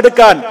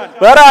സ്ഥാപിച്ചെടുക്കാൻ,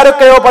 വേറെ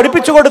ആരൊക്കെയോ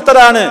പഠിപ്പിച്ചു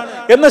കൊടുത്തതാണ്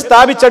എന്ന്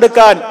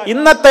സ്ഥാപിച്ചെടുക്കാൻ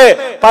ഇന്നത്തെ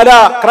പല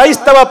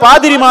ക്രൈസ്തവ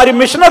പാതിരിമാരും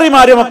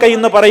മിഷണറിമാരും ഒക്കെ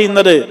ഇന്ന്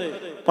പറയുന്നത്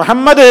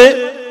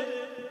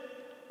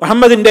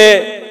മുഹമ്മദിന്റെ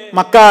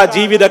മക്ക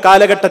ജീവിത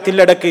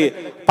കാലഘട്ടത്തിന്റെ ഇടയ്ക്ക്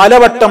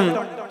പലവട്ടം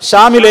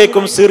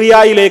ഷാമിലേക്കും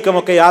സിറിയയിലേക്കും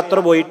ഒക്കെ യാത്ര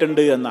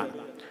പോയിട്ടുണ്ട് എന്നാണ്.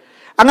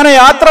 അങ്ങനെ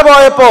യാത്ര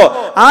പോയപ്പോ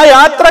ആ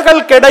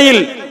യാത്രകൾക്കിടയിൽ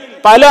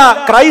പല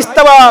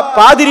ക്രൈസ്തവ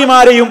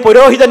പാതിരിമാരെയും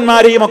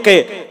പുരോഹിതന്മാരെയും ഒക്കെ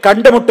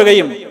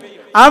കണ്ടുമുട്ടുകയും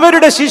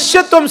അവരുടെ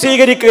ശിഷ്യത്വം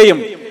സ്വീകരിക്കുകയും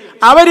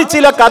അവര്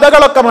ചില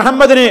കഥകളൊക്കെ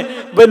മുഹമ്മദിന്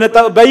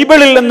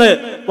ബൈബിളിൽ നിന്ന്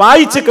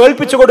വായിച്ച്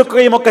കേൾപ്പിച്ചു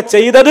കൊടുക്കുകയും ഒക്കെ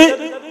ചെയ്തത്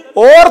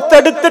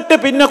ഓർത്തെടുത്തിട്ട്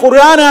പിന്നെ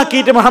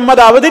ഖുർആനാക്കിയിട്ട്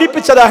മുഹമ്മദ്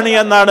അവതരിപ്പിച്ചതാണ്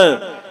എന്നാണ്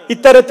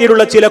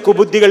ഇത്തരത്തിലുള്ള ചില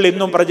കുബുദ്ധികൾ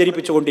ഇന്നും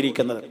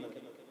പ്രചരിപ്പിച്ചുകൊണ്ടിരിക്കുന്നത്.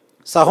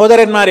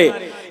 സഹോദരന്മാരെ,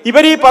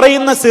 ഇവരീ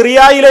പറയുന്ന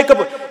സിറിയയിലേക്ക്,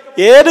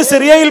 ഏത്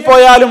സിറിയയിൽ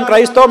പോയാലും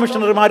ക്രൈസ്തവ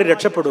മിഷണറിമാർ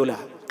രക്ഷപ്പെടൂല.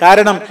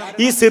 കാരണം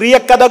ഈ സിറിയ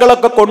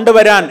കഥകളൊക്കെ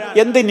കൊണ്ടുവരാൻ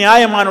എന്ത്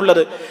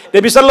ന്യായമാണുള്ളത്?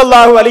 നബി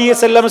സല്ലല്ലാഹു അലൈഹി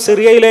വസല്ലം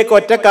സിറിയയിലേക്ക്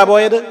ഒറ്റക്കാ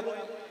പോയത്?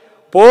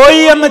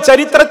 പോയി എന്ന്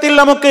ചരിത്രത്തിൽ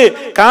നമുക്ക്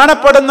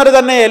കാണപ്പെടുന്നത്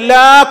തന്നെ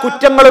എല്ലാ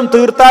കുറ്റങ്ങളും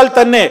തീർത്താൽ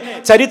തന്നെ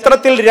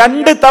ചരിത്രത്തിൽ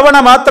 2 തവണ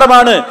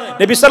മാത്രമാണ്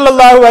നബി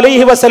സല്ലല്ലാഹു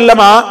അലൈഹി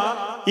വസല്ലമ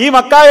ഈ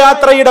മക്ക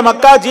യാത്രയുടെ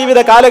മക്ക ജീവിത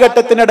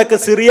കാലഘട്ടത്തിനിടക്ക്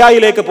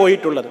സിറിയയിലേക്ക്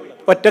പോയിട്ടുള്ളത്.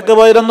 ഒറ്റക്ക്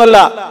പോയതൊന്നുമല്ല,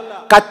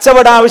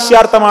 കച്ചവട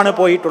ആവശ്യാർത്ഥമാണ്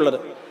പോയിട്ടുള്ളത്.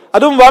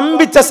 അതും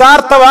വമ്പിച്ച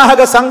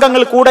സാർത്ഥവാഹക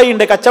സംഘങ്ങൾ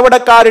കൂടെയുണ്ട്,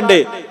 കച്ചവടക്കാരുണ്ട്,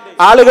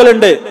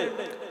 ആളുകളുണ്ട്.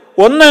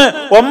 ഒന്ന്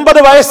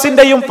 9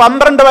 വയസ്സിന്റെയും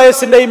 12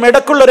 വയസ്സിന്റെയും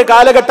ഇടക്കുള്ള ഒരു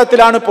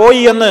കാലഘട്ടത്തിലാണ്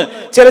പോയി എന്ന്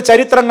ചില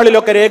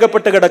ചരിത്രങ്ങളിലൊക്കെ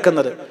രേഖപ്പെട്ട്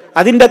കിടക്കുന്നത്.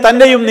 അതിന്റെ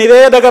തന്നെയും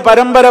നിവേദക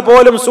പരമ്പര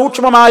പോലും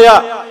സൂക്ഷ്മമായ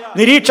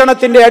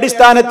നിരീക്ഷണത്തിന്റെ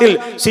അടിസ്ഥാനത്തിൽ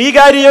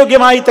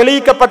സ്വീകാര്യയോഗ്യമായി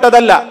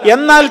തെളിയിക്കപ്പെട്ടതല്ല.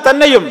 എന്നാൽ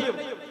തന്നെയും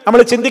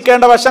നമ്മൾ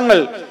ചിന്തിക്കേണ്ട വശങ്ങൾ,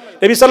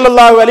 നബി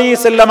സല്ലല്ലാഹു അലൈഹി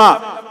വസല്ലമ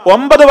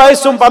 9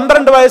 വയസ്സും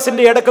 12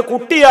 വയസ്സിന്റെ ഇടക്ക്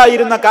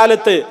കുട്ടിയായിരുന്ന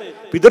കാലത്ത്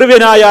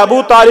പിതൃവ്യനായ അബൂ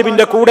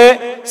താലിബിന്റെ കൂടെ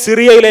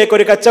സിറിയയിലേക്ക്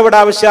ഒരു കച്ചവട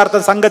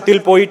ആവശ്യാർത്ഥം സംഘത്തിൽ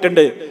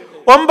പോയിട്ടുണ്ട്.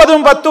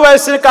 9ഉം 10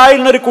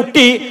 വയസ്സിനായിരുന്ന ഒരു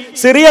കുട്ടി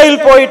സിറിയയിൽ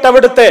പോയിട്ട്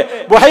അവിടുത്തെ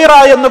ബുഹൈറ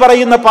എന്ന്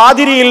പറയുന്ന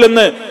പാതിരിയിൽ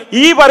നിന്ന്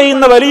ഈ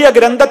പറയുന്ന വലിയ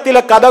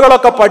ഗ്രന്ഥത്തിലെ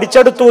കഥകളൊക്കെ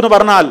പഠിച്ചെടുത്തു എന്ന്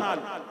പറഞ്ഞാൽ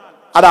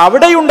അത്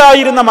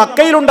അവിടെയുണ്ടായിരുന്ന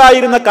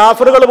മക്കയിലുണ്ടായിരുന്ന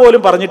കാഫറുകൾ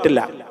പോലും പറഞ്ഞിട്ടില്ല.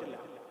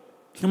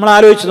 നമ്മൾ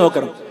ആലോചിച്ച്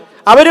നോക്കണം,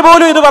 അവര്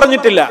പോലും ഇത്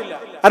പറഞ്ഞിട്ടില്ല.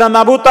 കാരണം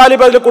അബൂ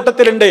താലിബ് അതിന്റെ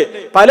കൂട്ടത്തിലുണ്ട്,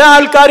 പല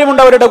ആൾക്കാരും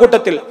ഉണ്ട് അവരുടെ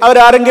കൂട്ടത്തിൽ.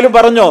 അവരാരെങ്കിലും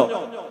പറഞ്ഞോ?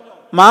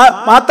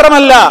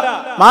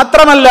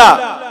 മാത്രമല്ല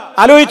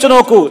ആലോചിച്ചു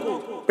നോക്കൂ,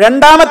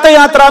 രണ്ടാമത്തെ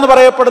യാത്ര എന്ന്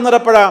പറയപ്പെടുന്നത്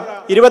എപ്പോഴാ?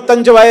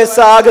 25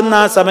 വയസ്സാകുന്ന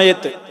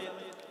സമയത്ത്.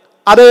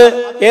 അത്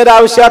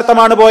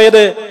ഏതാവശ്യാർത്ഥമാണ്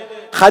പോയത്?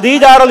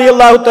 ഖദീജ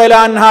റളിയല്ലാഹു തആല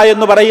അൻഹ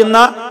എന്ന് പറയുന്ന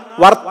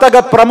വർത്തക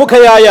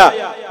പ്രമുഖയായ,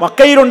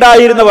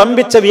 മക്കയിലുണ്ടായിരുന്ന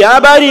വമ്പിച്ച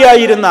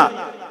വ്യാപാരിയായിരുന്ന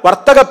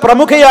വർത്തക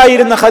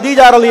പ്രമുഖയായിരുന്ന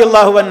ഖദീജ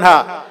റളിയല്ലാഹു അൻഹ,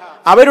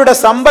 അവരുടെ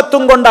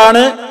സമ്പത്തും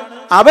കൊണ്ടാണ്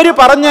അവര്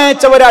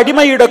പറഞ്ഞയച്ച ഒരു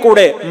അടിമയുടെ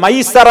കൂടെ,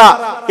 മൈസറ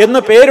എന്ന്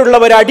പേരുള്ള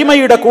ഒരു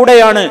അടിമയുടെ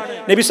കൂടെയാണ്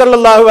നബി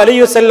സല്ലല്ലാഹു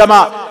അലൈഹി വസല്ലമ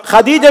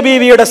ഖദീജ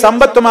ബീവിയുടെ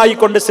സമ്പത്തുമായി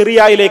കൊണ്ട്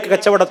സിറിയയിലേക്ക്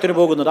കച്ചവടത്തിന്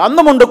പോകുന്നത്.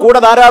 അന്നുമുണ്ട് കൂടെ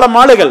ധാരാളം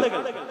ആളുകൾ.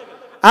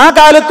 ആ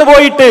കാലത്ത്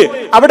പോയിട്ട്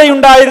അവിടെ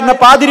ഉണ്ടായിരുന്ന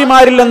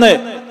പാതിരിമാരിൽ നിന്ന്,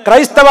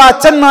 ക്രൈസ്തവ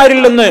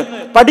അച്ഛന്മാരിൽ നിന്ന്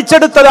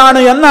പഠിച്ചെടുത്തതാണ്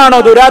എന്നാണോ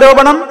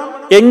ദുരാരോപണം?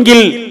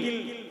 എങ്കിൽ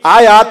ആ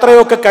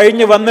യാത്രയൊക്കെ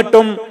കഴിഞ്ഞു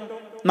വന്നിട്ടും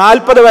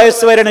 40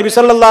 വയസ്സ് വരെ നബി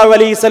സല്ലല്ലാഹു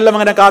അലൈഹി വസല്ലം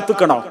അങ്ങനെ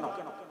കാത്തുക്കണോ?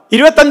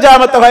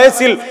 25ാമത്തെ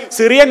വയസ്സിൽ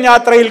സിറിയൻ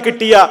യാത്രയിൽ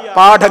കിട്ടിയ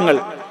പാഠങ്ങൾ,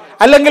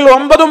 അല്ലെങ്കിൽ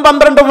 9ഉം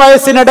 12ഉം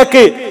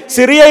വയസ്സിനിടയ്ക്ക്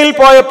സിറിയയിൽ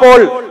പോയപ്പോൾ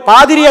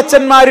പാതിരി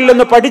അച്ഛന്മാരിൽ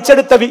നിന്ന്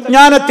പഠിച്ചെടുത്ത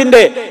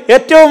വിജ്ഞാനത്തിന്റെ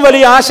ഏറ്റവും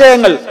വലിയ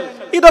ആശയങ്ങൾ,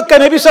 ഇതൊക്കെ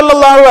നബി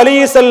സല്ലല്ലാഹു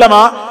അലൈഹി വസല്ലമ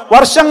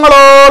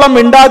വർഷങ്ങളോളം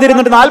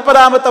മിണ്ടാതിരുന്നിട്ട്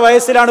 40ാമത്തെ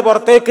വയസ്സിലാണ്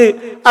പുറത്തേക്ക്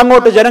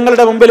അങ്ങോട്ട്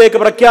ജനങ്ങളുടെ മുമ്പിലേക്ക്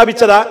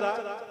പ്രഖ്യാപിച്ചതാ.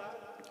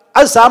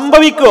 അത്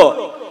സംഭവിക്കോ?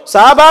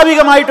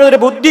 സ്വാഭാവികമായിട്ടൊരു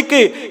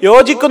ബുദ്ധിക്ക്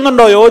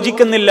യോജിക്കുന്നുണ്ടോ?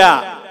 യോജിക്കുന്നില്ല.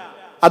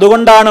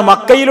 അതുകൊണ്ടാണ്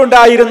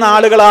മക്കയിലുണ്ടായിരുന്ന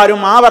ആളുകൾ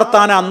ആരും ആ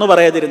വർത്താനം അന്ന്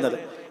പറയാതിരുന്നത്.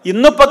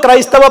 ഇന്നിപ്പോ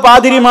ക്രൈസ്തവ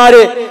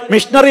പാതിരിമാര്,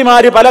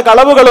 മിഷണറിമാര് പല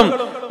കളവുകളും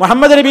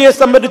മുഹമ്മദ് നബിയെ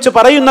സംബന്ധിച്ച്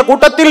പറയുന്ന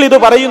കൂട്ടത്തിൽ ഇത്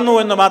പറയുന്നു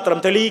എന്ന് മാത്രം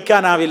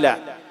തെളിയിക്കാനാവില്ല.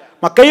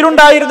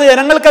 മക്കയിലുണ്ടായിരുന്ന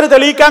ജനങ്ങൾക്കത്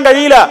തെളിയിക്കാൻ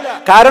കഴിയില്ല.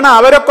 കാരണം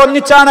അവരൊക്കെ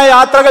ഒന്നിച്ചാണ്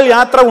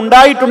യാത്ര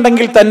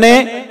ഉണ്ടായിട്ടുണ്ടെങ്കിൽ തന്നെ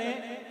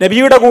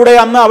നബിയുടെ കൂടെ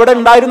അന്ന് അവിടെ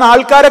ഉണ്ടായിരുന്ന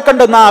ആൾക്കാരൊക്കെ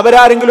ഉണ്ട്. എന്നാ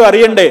അവരാരെങ്കിലും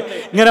അറിയണ്ടേ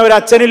ഇങ്ങനെ ഒരു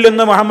അച്ഛനിൽ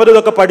നിന്ന് മുഹമ്മദ്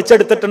ഇതൊക്കെ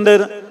പഠിച്ചെടുത്തിട്ടുണ്ട്?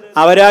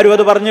 അവരാരും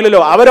അത് പറഞ്ഞില്ലല്ലോ.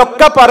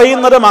 അവരൊക്കെ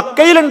പറയുന്നത്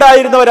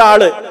മക്കയിലുണ്ടായിരുന്ന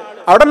ഒരാള്,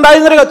 അവിടെ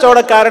ഉണ്ടായിരുന്നൊരു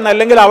കച്ചവടക്കാരൻ,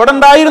 അല്ലെങ്കിൽ അവിടെ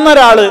ഉണ്ടായിരുന്ന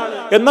ഒരാള്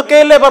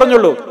എന്നൊക്കെയല്ലേ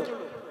പറഞ്ഞുള്ളൂ.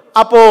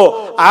 അപ്പോ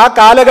ആ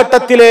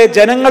കാലഘട്ടത്തിലെ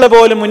ജനങ്ങൾ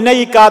പോലും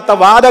ഉന്നയിക്കാത്ത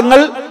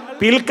വാദങ്ങൾ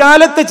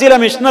പിൽക്കാലത്ത് ചില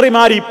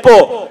മിഷണറിമാർ ഇപ്പോ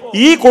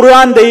ഈ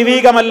ഖുർആൻ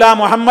ദൈവീകമല്ല,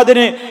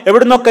 മുഹമ്മദിന്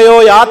എവിടുന്നൊക്കെയോ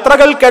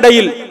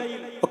യാത്രകൾക്കിടയിൽ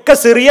ഒക്കെ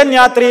സിറിയൻ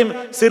യാത്രയും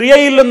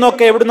സിറിയയിൽ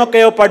നിന്നൊക്കെ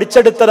എവിടുന്നൊക്കെയോ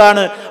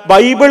പഠിച്ചെടുത്തതാണ്,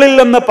 ബൈബിളിൽ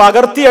നിന്ന്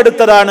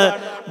പകർത്തിയെടുത്തതാണ്,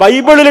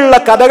 ബൈബിളിലുള്ള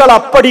കഥകൾ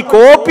അപ്പടി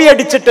കോപ്പി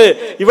അടിച്ചിട്ട്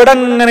ഇവിടെ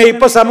ഇങ്ങനെ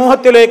ഇപ്പൊ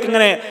സമൂഹത്തിലേക്ക്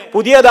ഇങ്ങനെ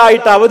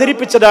പുതിയതായിട്ട്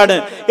അവതരിപ്പിച്ചതാണ്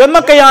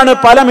എന്നൊക്കെയാണ്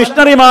പല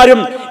മിഷണറിമാരും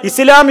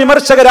ഇസ്ലാം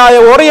വിമർശകരായ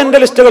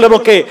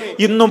ഓറിയന്റലിസ്റ്റുകളുമൊക്കെ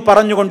ഇന്നും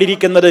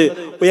പറഞ്ഞുകൊണ്ടിരിക്കുന്നത്.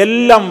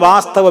 എല്ലാം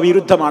വാസ്തവ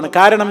വിരുദ്ധമാണ്.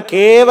 കാരണം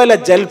കേവല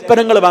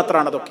ജൽപ്പനങ്ങൾ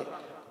മാത്രമാണ് അതൊക്കെ,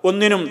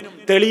 ഒന്നിനും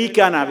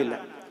തെളിയിക്കാനാവില്ല.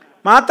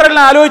 മാത്രമല്ല,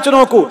 ആലോചിച്ചു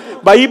നോക്കൂ,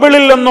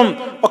 ബൈബിളിൽ നിന്നും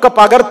ഒക്കെ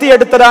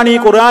പകർത്തിയെടുത്തതാണ് ഈ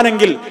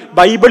ഖുർആനെങ്കിൽ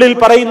ബൈബിളിൽ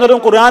പറയുന്നതും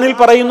ഖുർആനിൽ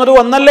പറയുന്നതും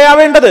ഒന്നല്ലേ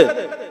ആവേണ്ടത്?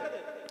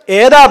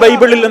 ഏതാ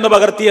ബൈബിളിൽ നിന്ന്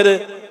പകർത്തിയത്?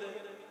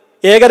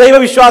 ഏകദൈവ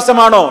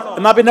വിശ്വാസമാണോ?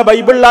 എന്നാ പിന്നെ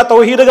ബൈബിളിൽ ആ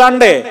തൗഹീദ്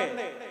കാണണ്ടേ?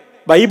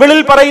 ബൈബിളിൽ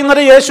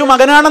പറയുന്നത് യേശു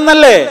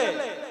മകനാണെന്നല്ലേ?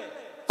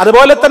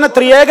 അതുപോലെ തന്നെ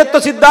ത്രിയേകത്വ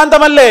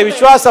സിദ്ധാന്തമല്ലേ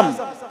വിശ്വാസം?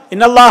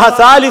 ഇന്നല്ലാഹ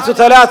സാലിസു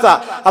സലാസ,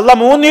 അല്ലാഹ്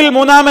മൂന്നിൽ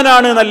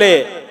മൂന്നാമനാണ് എന്നല്ലേ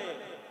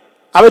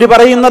അവര്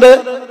പറയുന്നത്.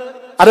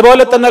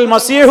 അതുപോലെ തന്നെ അൽ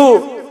മസീഹു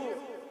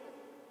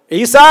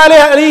ഈസാ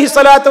അലൈഹി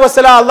സ്വലാത്തു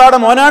വസ്സലാം അള്ളാഹുടെ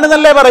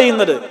മോനാണെന്നല്ലേ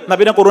പറയുന്നത്. എന്നാ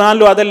പിന്നെ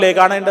ഖുർആനിലും അതല്ലേ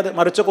കാണേണ്ടത്?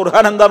 മറിച്ച്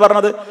ഖുർആൻ എന്താ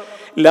പറഞ്ഞത്?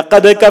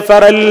 ലഖദ്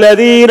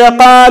കഫറല്ലദീന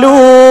ഖാലൂ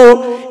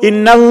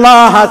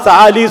ഇന്നല്ലാഹ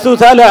സാലിസു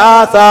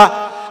സലാസ,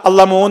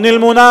 അല്ലാഹ് മൂന്നിൽ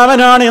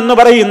മൂന്നാമനാണ് എന്ന്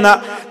പറയുന്ന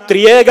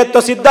ത്രിയേകത്വ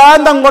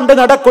സിദ്ധാന്തം കൊണ്ട്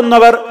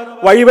നടക്കുന്നവർ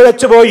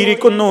വഴിപിഴച്ചു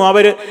പോയിരിക്കുന്നു.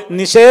 അവര്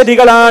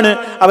നിഷേധികളാണ്,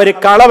 അവര്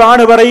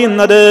കളവാണ്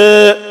പറയുന്നത്.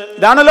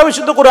 ഇതാണല്ലോ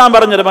വിശുദ്ധ ഖുർആൻ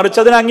പറഞ്ഞത്.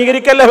 മറിച്ച് അതിനെ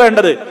അംഗീകരിക്കല്ലേ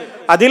വേണ്ടത്?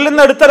 അതിൽ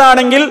നിന്ന്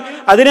എടുത്തതാണെങ്കിൽ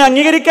അതിനെ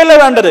അംഗീകരിക്കല്ലേ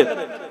വേണ്ടത്?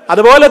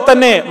 അതുപോലെ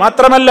തന്നെ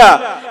മാത്രമല്ല,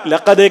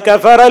 ലഖദ്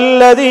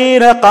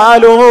കഫറല്ലദീന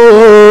ഖാലൂ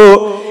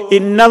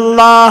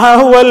ഇന്നല്ലാഹ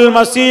ഹുവൽ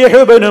മസീഹ്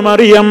ഇബ്നു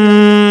മറിയം,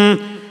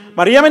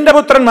 മറിയമിന്റെ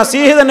പുത്രൻ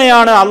മസീഹ്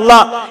തന്നെയാണ്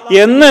അല്ലാഹ്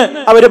എന്ന്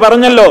അവര്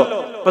പറഞ്ഞല്ലോ.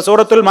 ഇപ്പൊ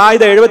സൂറത്തുൽ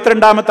മാഇദ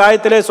 72ാമത്തെ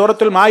ആയത്തിലെ,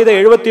 സൂറത്തുൽ മാഇദ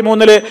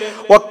 73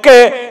 ഒക്കെ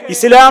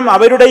ഇസ്ലാം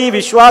അവരുടെ ഈ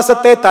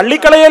വിശ്വാസത്തെ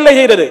തള്ളിക്കളയല്ലേ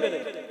ചെയ്തത്.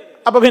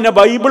 അപ്പൊ പിന്നെ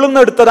ബൈബിളിൽ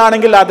നിന്ന്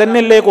എടുത്തതാണെങ്കിൽ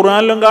അതന്നെയല്ലേ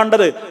ഖുർആനിലും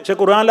കാണേണ്ടത്? പക്ഷെ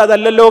ഖുർആനിൽ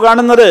അതല്ലല്ലോ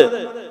കാണുന്നത്.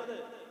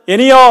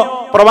 ഇനിയോ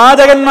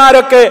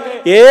പ്രവാചകന്മാരൊക്കെ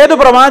ഏത്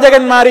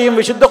പ്രവാചകന്മാരെയും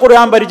വിശുദ്ധ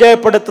ഖുർആൻ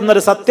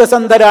പരിചയപ്പെടുത്തുന്നത്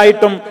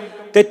സത്യസന്ധരായിട്ടും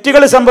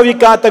തെറ്റുകൾ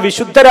സംഭവിക്കാത്ത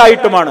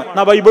വിശുദ്ധരായിട്ടുമാണ്.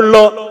 എന്നാ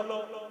ബൈബിളിലോ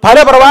പല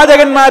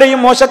പ്രവാചകന്മാരെയും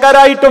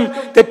മോശക്കാരായിട്ടും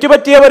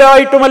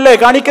തെറ്റുപറ്റിയവരായിട്ടുമല്ലേ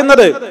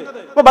കാണിക്കുന്നത്.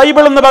 അപ്പൊ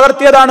ബൈബിൾ എന്ന്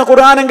പകർത്തിയതാണ്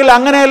ഖുർആനെങ്കിൽ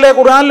അങ്ങനെയല്ലേ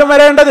ഖുർആനിലും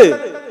വരേണ്ടത്.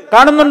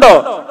 കാണുന്നുണ്ടോ?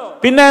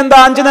 പിന്നെ എന്താ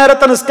 5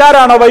 നേരത്തെ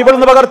നിസ്കാരാണോ ബൈബിൾ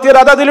എന്ന് പകർത്തിയത്?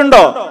 അത്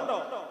അതിലുണ്ടോ?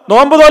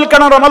 നോമ്പ്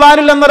തോൽക്കണം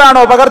റമദാനിൽ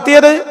എന്നതാണോ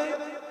പകർത്തിയത്?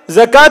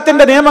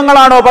 സക്കാത്തിന്റെ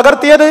നിയമങ്ങളാണോ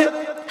പകർത്തിയത്?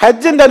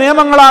 ഹജ്ജിന്റെ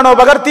നിയമങ്ങളാണോ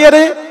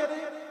പകർത്തിയത്?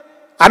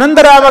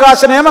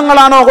 അനന്തരാവകാശ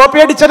നിയമങ്ങളാണോ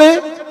കോപ്പിയടിച്ചത്?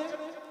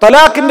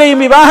 തലാഖിന്റെയും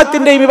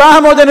വിവാഹത്തിന്റെയും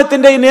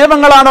വിവാഹമോചനത്തിന്റെയും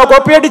നിയമങ്ങളാണോ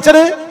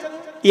കോപ്പിയടിച്ചത്?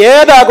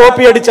 ഏതാ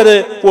കോപ്പിയടിച്ചത്?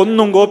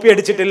 ഒന്നും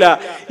കോപ്പിയടിച്ചിട്ടില്ല.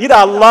 ഇത്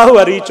അള്ളാഹു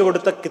അറിയിച്ചു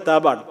കൊടുത്ത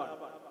കിതാബാണ്,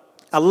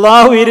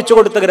 അള്ളാഹു വിവരിച്ചു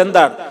കൊടുത്ത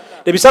ഗ്രന്ഥാണ്.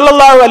 നബി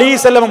സല്ലല്ലാഹു അലൈഹി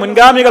വസല്ലം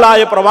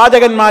മുൻഗാമികളായ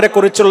പ്രവാചകന്മാരെ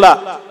കുറിച്ചുള്ള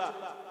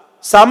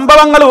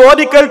സംഭവങ്ങൾ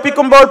ഓതി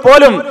കേൾപ്പിക്കുമ്പോൾ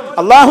പോലും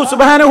അല്ലാഹു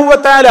സുബ്ഹാനഹു വ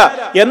തആല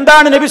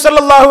എന്താണ് നബി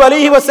സല്ലല്ലാഹു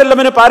അലൈഹി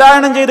വസല്ലമിന്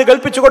പാരായണം ചെയ്ത്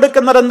കേൾപ്പിച്ചു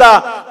കൊടുക്കുന്നത്? എന്താ?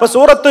 ഇപ്പൊ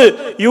സൂറത്ത്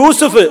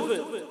യൂസുഫ്,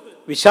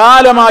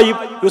 വിശാലമായി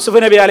യൂസുഫ്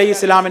നബി അലൈഹി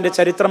ഇസ്ലാമിന്റെ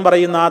ചരിത്രം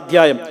പറയുന്ന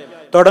അധ്യായം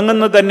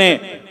തുടങ്ങുന്നത് തന്നെ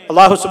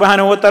അല്ലാഹു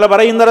സുബ്ഹാനഹു വ തആല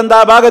പറയുന്നത് എന്താ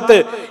ഭാഗത്ത്?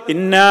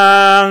 ഇന്നാ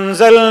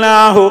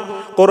അൻസൽനാഹു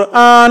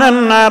ഖുർആനൻ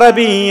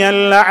അറബിയ്യൻ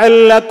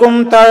ലഅല്ലകും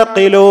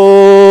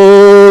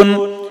തഅഖിലൂൻ.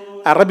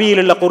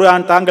 അറബിയിലുള്ള ഖുർആൻ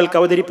താങ്കൾക്ക്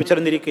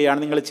അവതരിപ്പിച്ചിരുന്നിരിക്കുകയാണ്,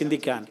 നിങ്ങൾ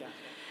ചിന്തിക്കാൻ.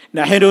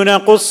 നഹ്നു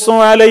നഖുസ്സു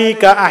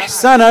അലൈക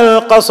അഹ്സനൽ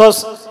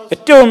ഖസസ്,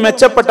 ഏറ്റവും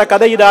മെച്ചപ്പെട്ട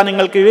കഥ ഇതാ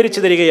നിങ്ങൾക്ക് വിവരിച്ചു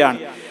തരികയാണ്.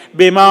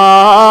 ബിമാ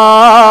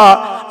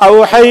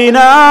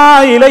ഔഹൈനാ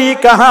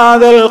ഇലൈക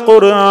ഹാദൽ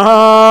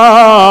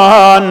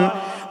ഖുർആൻ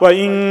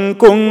വഇൻ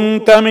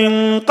കുൻത മിൻ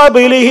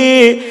ഖബ്ലിഹി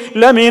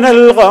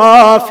ലമിനൽ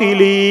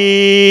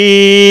ഗാഫിലീൻ.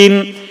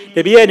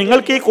 നബിയെ,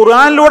 നിങ്ങൾക്ക് ഈ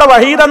ഖുർആനിലൂടെ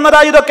വഹീ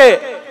തന്നതാ ഇതൊക്കെ.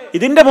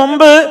 ഇതിന്റെ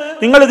മുമ്പ്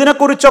നിങ്ങൾ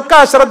ഇതിനെക്കുറിച്ചൊക്കെ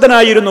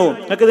അശ്രദ്ധനായിരുന്നു,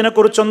 നിങ്ങൾക്ക്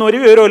ഇതിനെക്കുറിച്ചൊന്നും ഒരു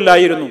വിവരവും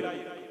ഇല്ലായിരുന്നു.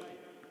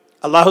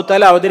 അല്ലാഹു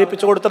തആല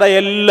അവതരിപ്പിച്ചു കൊടുത്തത്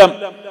എല്ലാം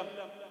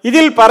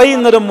ഇതിൽ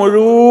പറയുന്നത്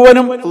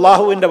മുഴുവനും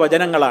അള്ളാഹുവിന്റെ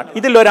വചനങ്ങളാണ്.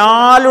 ഇതിൽ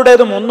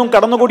ഒരാളുടേതും ഒന്നും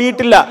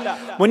കടന്നുകൂടിയിട്ടില്ല.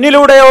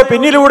 മുന്നിലൂടെയോ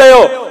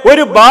പിന്നിലൂടെയോ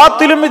ഒരു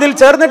ബാത്തിലും ഇതിൽ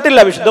ചേർന്നിട്ടില്ല.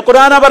 വിശുദ്ധ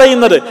ഖുർആനാ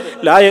പറയുന്നത്,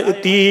 ലാ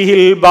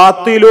യഅതീഹിൽ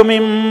ബാത്തിലു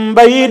മിൻ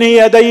ബൈനി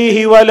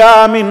യദൈഹി വലാ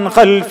മിൻ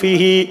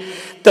ഖൽഫിഹി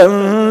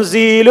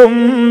തൻസീലും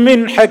മിൻ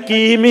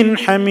ഹകീമിൻ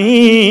ഹമീദ്.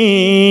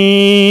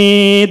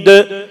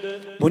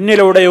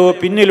 മുന്നിലൂടെയോ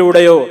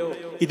പിന്നിലൂടെയോ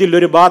ഇതിൽ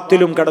ഒരു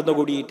ബാത്തിലും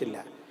കടന്നുകൂടിയിട്ടില്ല.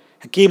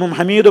 ഹക്കീമും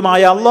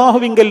ഹമീദുമായ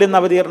അള്ളാഹുവിങ്കൽ നിന്ന്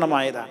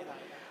അവതീർണമായതാണ്.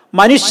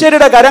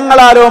 മനുഷ്യരുടെ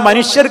കരങ്ങളാലോ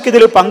മനുഷ്യർക്ക്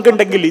ഇതിൽ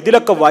പങ്കുണ്ടെങ്കിൽ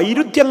ഇതിലൊക്കെ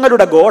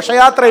വൈരുദ്ധ്യങ്ങളുടെ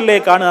ഘോഷയാത്രയല്ലേ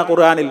കാണുക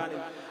ഖുർആനിൽ.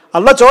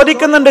 അള്ളാഹ്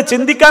ചോദിക്കുന്നുണ്ട്,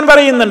 ചിന്തിക്കാൻ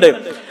പറയുന്നുണ്ട്.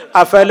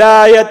 അഫലാ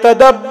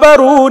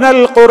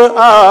യതദബ്ബറൂനൽ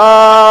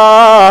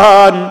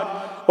ഖുർആൻ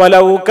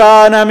വലൗ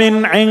കാന മിൻ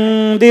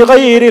ഇൻദി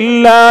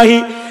ഗൈരില്ലാഹി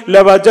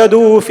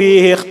ലവജദൂ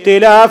ഫീഹി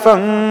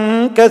ഇഖ്തിലാഫൻ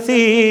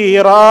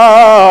കസീറാ.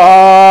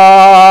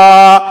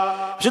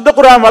 വിശുദ്ധ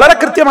ഖുർആൻ വളരെ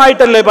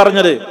കൃത്യമായിട്ടല്ലേ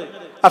പറഞ്ഞത്.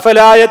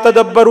 അഫലാ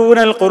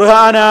യതദബ്ബറൂനൽ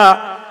ഖുർആന,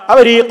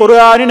 അവർ ഈ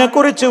ഖുർആനിനെ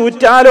കുറിച്ച്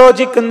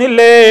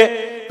ഉറ്റാലോചിക്കുന്നില്ലേ?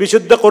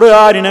 വിശുദ്ധ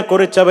ഖുർആനിനെ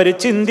കുറിച്ച് അവർ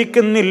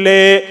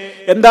ചിന്തിക്കുന്നില്ലേ?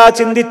 എന്താ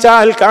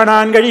ചിന്തിച്ചാൽ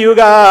കാണാൻ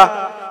കഴിയുക?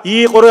 ഈ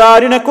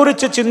ഖുർആനിനെ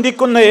കുറിച്ച്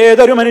ചിന്തിക്കുന്ന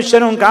ഏതൊരു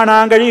മനുഷ്യനും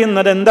കാണാൻ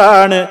കഴിയുന്നത്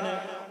എന്താണ്?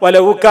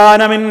 വലൗ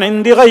കാന മിൻ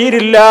ഇൻദി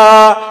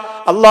ഗൈരില്ലാഹ്,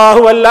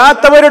 അല്ലാഹു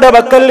അല്ലാത്തവരുടെ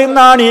പക്കൽ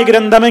നിന്നാണ് ഈ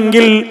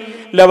ഗ്രന്ഥമെങ്കിൽ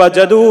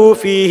ലവജദൂ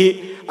ഫീഹി,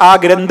 ആ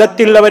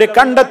ഗ്രന്ഥത്തിൽ അവർ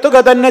കണ്ടെത്തുക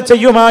തന്നെ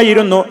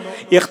ചെയ്യുമായിരുന്നു.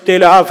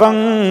 ഇഖ്തിലാഫൻ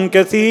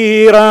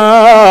കസീറാ,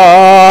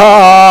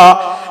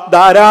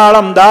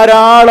 ധാരാളം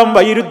ധാരാളം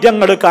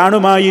വൈരുദ്ധ്യങ്ങൾ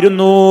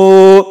കാണുമായിരുന്നു.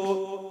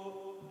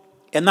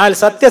 എന്നാൽ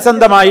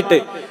സത്യസന്ധമായിട്ട്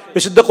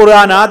വിശുദ്ധ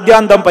ഖുർആൻ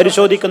ആദ്യാന്തം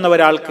പരിശോധിക്കുന്ന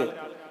ഒരാൾക്ക്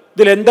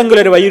ഇതിൽ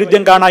എന്തെങ്കിലും ഒരു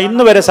വൈരുദ്ധ്യം കാണാൻ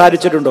ഇന്ന് വരെ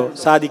സാധിച്ചിട്ടുണ്ടോ?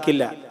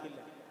 സാധിക്കില്ല.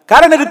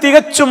 കാരണം ഇത്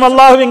തികച്ചും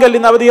അള്ളാഹുവിങ്കൽ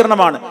നിന്ന്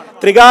അവതീർണമാണ്.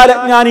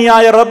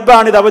 ത്രികാലജ്ഞാനിയായ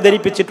റബ്ബാണ് ഇത്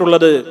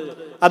അവതരിപ്പിച്ചിട്ടുള്ളത്.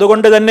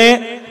 അതുകൊണ്ട് തന്നെ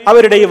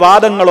അവരുടെ ഈ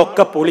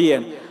വാദങ്ങളൊക്കെ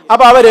പൊളിയാണ്.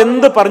 അപ്പൊ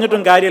അവരെന്ത്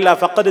പറഞ്ഞിട്ടും കാര്യമില്ല.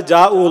 ഫഖദ്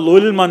ജാഉ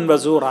ളുൽമൻ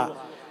വസൂറ,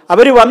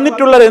 അവര്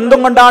വന്നിട്ടുള്ളത് എന്തും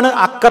കൊണ്ടാണ്?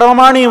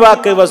 അക്രമമാണ് ഈ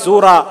വാക്ക്.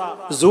 വസൂറ,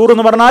 സൂർ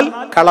എന്ന് പറഞ്ഞാൽ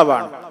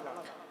കളവാണ്.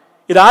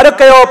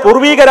 ഇതാരൊക്കെയോ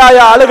പൂർവീകരായ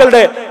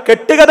ആളുകളുടെ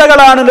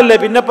കെട്ടുകഥകളാണെന്നല്ലേ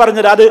പിന്നെ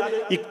പറഞ്ഞത്. അത്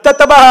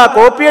ഇക്തതബഹ,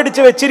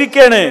 കോപ്പിയടിച്ച്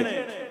വെച്ചിരിക്കുകയാണ്,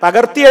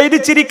 പകർത്തി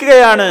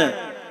എഴുതിച്ചിരിക്കുകയാണ്.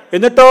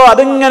 എന്നിട്ടോ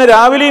അതിങ്ങനെ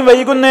രാവിലെയും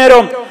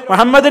വൈകുന്നേരവും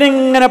മുഹമ്മദിന്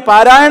ഇങ്ങനെ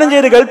പാരായണം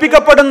ചെയ്ത്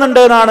കേൾപ്പിക്കപ്പെടുന്നുണ്ട്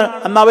എന്നാണ്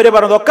അന്ന് അവര്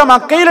പറഞ്ഞത്. ഒക്കെ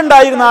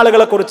മക്കയിലുണ്ടായിരുന്ന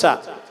ആളുകളെ കുറിച്ചാ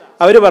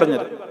അവര്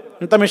പറഞ്ഞത്.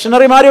 ഇന്നത്തെ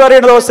മിഷണറിമാര്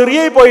പറയണതോ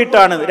സിറിയയിൽ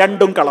പോയിട്ടാണ്.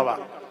 രണ്ടും കളവ.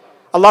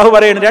 അള്ളാഹു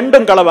പറയുന്നത്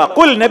രണ്ടും കളവ.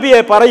 കുൽ,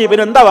 നബിയെ പറയും,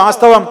 പിന്നെന്താ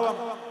വാസ്തവം?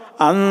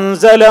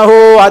 അൻസലഹു,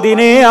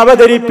 അതിനെ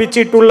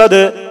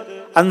അവതരിപ്പിച്ചിട്ടുള്ളത്.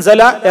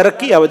 അൻസല,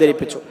 ഇറക്കി,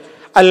 അവതരിപ്പിച്ചു.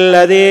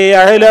 അല്ലദീ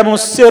യഅലമു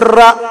സിർറ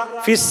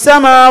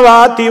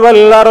ഫിസ്സമാവാതി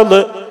വൽ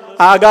അർദ്,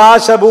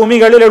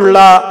 ആകാശഭൂമികളിലുള്ള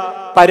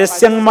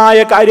പരസ്യമായ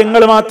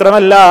കാര്യങ്ങൾ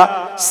മാത്രമല്ല,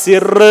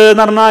 സിർറ്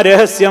എന്ന് പറഞ്ഞ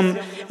രഹസ്യം,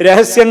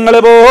 രഹസ്യങ്ങൾ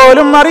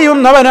പോലും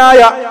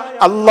അറിയുന്നവനായ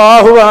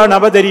അള്ളാഹുവാണ്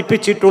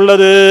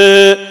അവതരിപ്പിച്ചിട്ടുള്ളത്.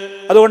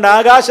 അതുകൊണ്ട്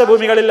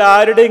ആകാശഭൂമികളിൽ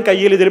ആരുടെയും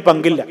കയ്യിൽ ഇതിൽ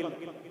പങ്കില്ല.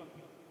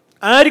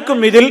 ആർക്കും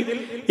ഇതിൽ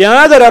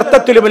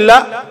യാതൊരർത്ഥത്തിലുമില്ല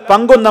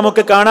പങ്കും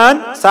നമുക്ക് കാണാൻ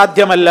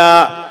സാധ്യമല്ല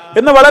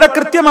എന്ന് വളരെ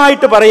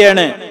കൃത്യമായിട്ട്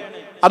പറയാണ്.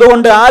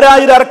 അതുകൊണ്ട് ആരാ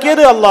ഇത്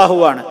ഇറക്കിയത്?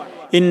 അള്ളാഹുവാണ്.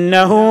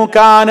 ഇന്നഹു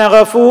കാന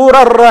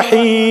ഗഫൂറർ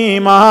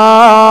റഹീമാ,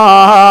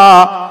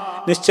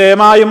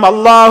 നിശ്ചയമായും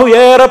അല്ലാഹു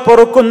ഏറെ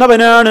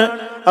പൊറുക്കുന്നവനാണ്,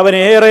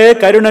 അവനേറെ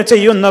കരുണ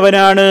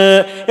ചെയ്യുന്നവനാണ്.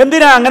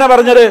 എന്തിനാ അങ്ങനെ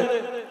പറഞ്ഞത്?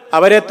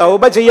 അവരെ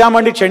തൗബ ചെയ്യാൻ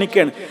വേണ്ടി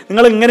ക്ഷണിക്കുകയാണ്.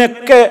 നിങ്ങൾ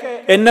ഇങ്ങനെയൊക്കെ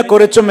എന്നെ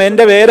കുറിച്ചും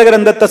എന്റെ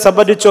വേദഗ്രന്ഥത്തെ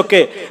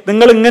സംബന്ധിച്ചൊക്കെ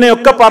നിങ്ങൾ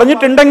ഇങ്ങനെയൊക്കെ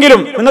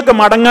പറഞ്ഞിട്ടുണ്ടെങ്കിലും നിങ്ങൾക്ക്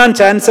മടങ്ങാൻ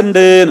ചാൻസ്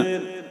ഉണ്ട്.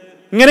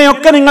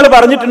 ഇങ്ങനെയൊക്കെ നിങ്ങൾ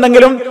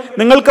പറഞ്ഞിട്ടുണ്ടെങ്കിലും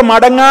നിങ്ങൾക്ക്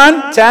മടങ്ങാൻ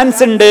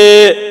ചാൻസ് ഉണ്ട്.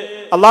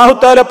 അല്ലാഹു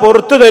തആല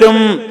പുറത്തു തരും.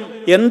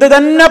 എന്ത്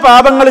തന്നെ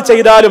പാപങ്ങൾ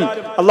ചെയ്താലും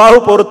അള്ളാഹു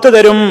പുറത്തു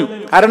തരും.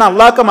 കാരണം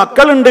അള്ളാഹ്ക്ക്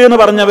മക്കളുണ്ട് എന്ന്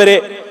പറഞ്ഞവരെ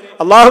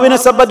അള്ളാഹുവിനെ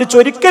സംബന്ധിച്ച്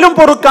ഒരിക്കലും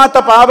പൊറുക്കാത്ത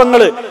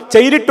പാപങ്ങൾ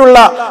ചെയ്തിട്ടുള്ള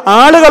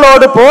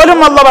ആളുകളോട് പോലും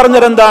അള്ളാഹ്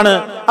പറഞ്ഞതെന്താണ്?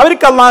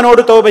 അവർക്ക്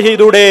അള്ളാഹിനോട് തൗബ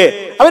ചെയ്തൂടെ,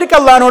 അവർക്ക്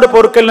അള്ളാഹിനോട്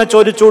പൊറുക്കലിനെ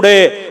ചോദിച്ചൂടെ,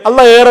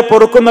 അള്ളാഹ് ഏറെ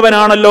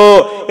പൊറുക്കുന്നവനാണല്ലോ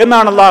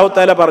എന്നാണ് അള്ളാഹു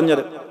തആല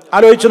പറഞ്ഞത്.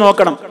 ആലോചിച്ചു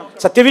നോക്കണം.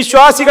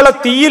 സത്യവിശ്വാസികളെ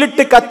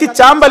തീയിലിട്ട്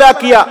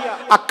കത്തിച്ചാമ്പലാക്കിയ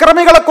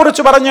അക്രമികളെ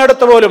കുറിച്ച്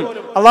പറഞ്ഞെടുത്ത് പോലും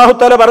അള്ളാഹു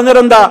തആല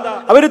പറഞ്ഞതെന്താ?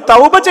 അവര്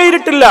തൗബ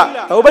ചെയ്തിട്ടില്ല,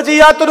 തൗബ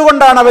ചെയ്യാത്തത്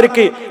കൊണ്ടാണ്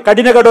അവർക്ക്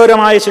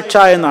കഠിനകഠോരമായ ശിക്ഷ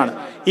എന്നാണ്.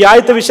 ഈ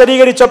ആയത്ത്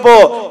വിശദീകരിച്ചപ്പോ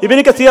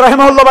ഇബ്നു കസീർ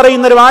റഹിമഹുല്ലാഹ്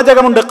പറയുന്ന ഒരു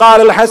വാചകമുണ്ട്.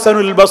 ഖാലൽ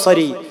ഹസനുൽ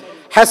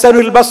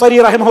ബസരി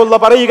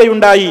റഹിമഹുല്ലാഹ്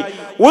പറയുകയുണ്ടായി,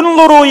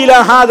 ഉൻളുറു ഇലാ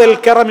ഹാദൽ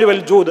കറമി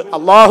വൽ ജൂദ്,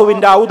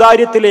 അല്ലാഹുവിന്റെ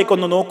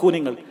ഔദാര്യത്തിലേക്കൊന്ന് നോക്കൂ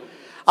നിങ്ങൾ.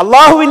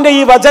 അള്ളാഹുവിന്റെ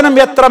ഈ വചനം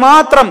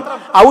എത്രമാത്രം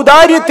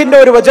ഔദാര്യത്തിന്റെ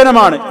ഒരു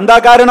വചനമാണ്. എന്താ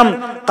കാരണം?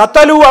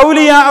 ഖതലു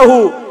ഔലിയാഹു,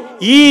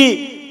 ഈ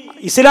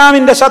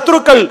ഇസ്ലാമിന്റെ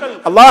ശത്രുക്കൾ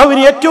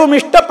അള്ളാഹുവിന് ഏറ്റവും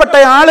ഇഷ്ടപ്പെട്ട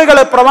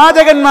ആളുകളെ,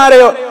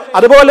 പ്രവാചകന്മാരെയോ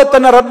അതുപോലെ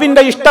തന്നെ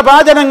റബ്ബിന്റെ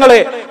ഇഷ്ടഭാജനങ്ങളെ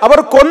അവർ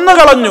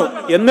കൊന്നുകളഞ്ഞു.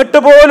 എന്നിട്ട്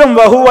പോലും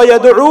വഹുവ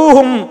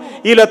യദ്ഊഹും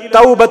ഇല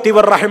തൗബതി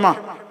വറഹ്മ.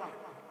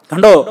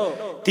 കണ്ടോ,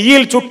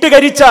 തീയിൽ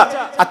ചുട്ടുകരിച്ച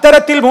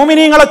അത്തരത്തിൽ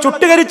മുഅ്മിനീങ്ങളെ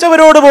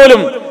ചുട്ടുകരിച്ചവരോട്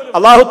പോലും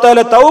അല്ലാഹു തആല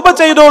തൗബ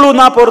ചെയ്തോളൂ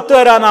എന്നാ പുറത്തു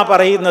തരാന്നാ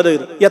പറയുന്നത്.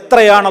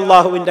 എത്രയാണ്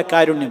അള്ളാഹുവിന്റെ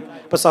കാരുണ്യം!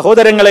 അപ്പൊ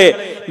സഹോദരങ്ങളെ,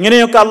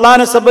 ഇങ്ങനെയൊക്കെ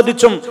അള്ളാഹിനെ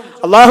സംബന്ധിച്ചും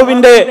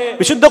അള്ളാഹുവിന്റെ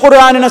വിശുദ്ധ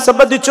ഖുർആനിനെ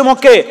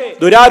സംബന്ധിച്ചുമൊക്കെ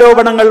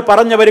ദുരാരോപണങ്ങൾ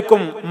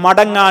പറഞ്ഞവർക്കും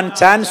മടങ്ങാൻ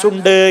ചാൻസ്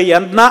ഉണ്ട്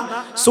എന്ന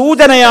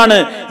സൂചനയാണ്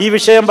ഈ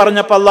വിഷയം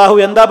പറഞ്ഞപ്പോൾ അള്ളാഹു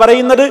എന്താ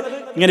പറയുന്നത്?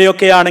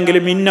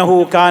 ഇങ്ങനെയൊക്കെയാണെങ്കിലും ഇന്നഹു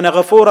കാന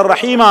ഗഫൂറർ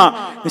റഹീമ,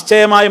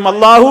 നിശ്ചയമായും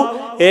അള്ളാഹു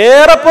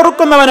ഏറെ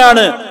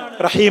പൊറുക്കുന്നവനാണ്,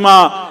 റഹീമ,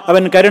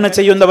 അവൻ കരുണ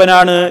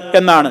ചെയ്യുന്നവനാണ്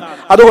എന്നാണ്.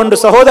 അതുകൊണ്ട്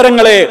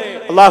സഹോദരങ്ങളെ,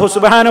 അല്ലാഹു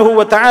സുബ്ഹാനഹു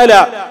വ തആല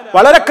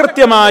വളരെ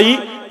കൃത്യമായി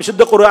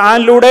വിശുദ്ധ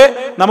ഖുർആനിലൂടെ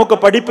നമുക്ക്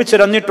പഠിപ്പിച്ചു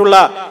തന്നിട്ടുള്ള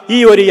ഈ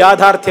ഒരു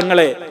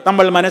യാഥാർത്ഥ്യങ്ങളെ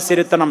നമ്മൾ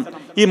മനസ്സിരുത്തണം.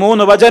 ഈ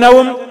 3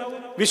 വചനവും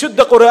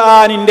വിശുദ്ധ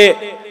ഖുർആനിന്റെ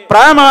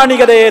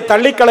പ്രാമാണികതയെ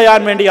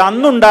തള്ളിക്കളയാൻ വേണ്ടി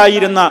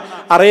അന്നുണ്ടായിരുന്ന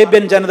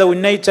അറേബ്യൻ ജനത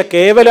ഉന്നയിച്ച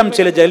കേവലം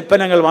ചില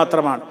ജൽപ്പനങ്ങൾ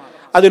മാത്രമാണ്.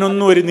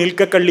 അതിനൊന്നും ഒരു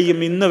നിൽക്കക്കള്ളിയും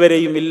ഇന്ന്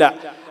വരെയും ഇല്ല.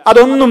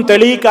 അതൊന്നും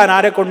തെളിയിക്കാൻ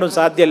ആരെക്കൊണ്ടും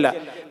സാധ്യമല്ല.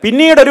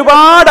 പിന്നീട്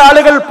ഒരുപാട്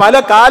ആളുകൾ പല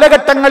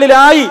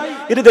കാലഘട്ടങ്ങളിലായി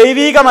ഇത്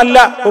ദൈവീകമല്ല,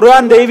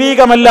 ഖുർആൻ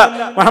ദൈവീകമല്ല,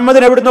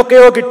 മുഹമ്മദിന്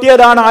എവിടുന്നൊക്കെയോ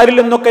കിട്ടിയതാണ്, ആരിൽ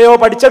നിന്നൊക്കെയോ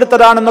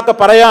പഠിച്ചെടുത്തതാണെന്നൊക്കെ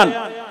പറയാൻ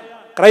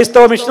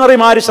ക്രൈസ്തവ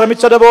മിഷണറിമാർ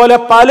ശ്രമിച്ചതുപോലെ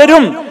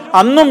പലരും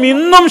അന്നും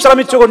ഇന്നും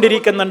ശ്രമിച്ചു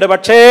കൊണ്ടിരിക്കുന്നുണ്ട്.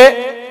 പക്ഷേ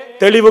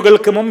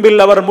തെളിവുകൾക്ക് മുമ്പിൽ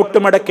അവർ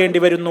മുട്ടുമടക്കേണ്ടി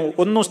വരുന്നു.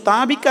 ഒന്നും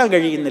സ്ഥാപിക്കാൻ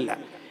കഴിയുന്നില്ല,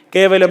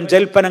 കേവലം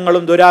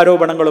ജൽപ്പനങ്ങളും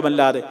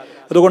ദുരാരോപണങ്ങളുമല്ലാതെ.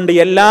 അതുകൊണ്ട്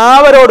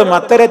എല്ലാവരോടും,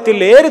 അത്തരത്തിൽ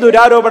ഏത്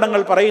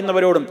ദുരാരോപണങ്ങൾ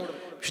പറയുന്നവരോടും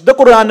വിശുദ്ധ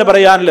ഖുർആന്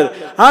പറയാനുള്ളത്,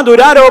 ആ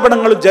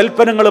ദുരാരോപണങ്ങളും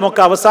ജൽപ്പനങ്ങളും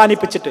ഒക്കെ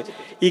അവസാനിപ്പിച്ചിട്ട്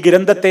ഈ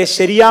ഗ്രന്ഥത്തെ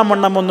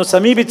ശരിയാമണ്ണം ഒന്ന്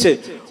സമീപിച്ച്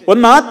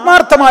ഒന്ന്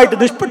ആത്മാർത്ഥമായിട്ട്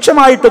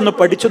നിഷ്പക്ഷമായിട്ടൊന്ന്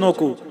പഠിച്ചു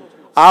നോക്കൂ.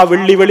 ആ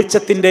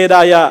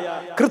വെളിച്ചത്തിൻ്റെതായ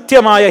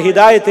കൃത്യമായ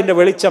ഹിദായത്തിന്റെ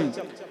വെളിച്ചം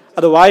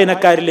അത്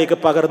വായനക്കാരിലേക്ക്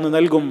പകർന്നു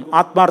നൽകും,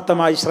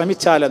 ആത്മാർത്ഥമായി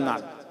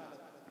ശ്രമിച്ചാലെന്നാണ്.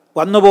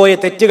 വന്നുപോയ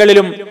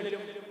തെറ്റുകളിലും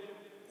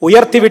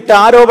ഉയർത്തിവിട്ട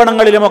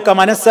ആരോപണങ്ങളിലുമൊക്കെ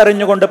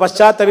മനസ്സറിഞ്ഞുകൊണ്ട്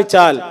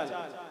പശ്ചാത്തപിച്ചാൽ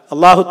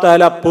അല്ലാഹു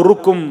തആല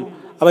പൊറുക്കും,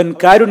 അവൻ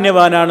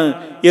കാരുണ്യവാനാണ്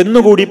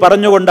എന്നുകൂടി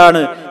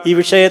പറഞ്ഞുകൊണ്ടാണ് ഈ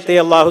വിഷയത്തെ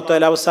അല്ലാഹു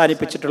തആല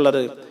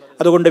അവസാനിപ്പിച്ചിട്ടുള്ളത്.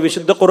 അതുകൊണ്ട്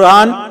വിശുദ്ധ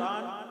ഖുർആൻ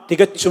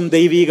തികച്ചും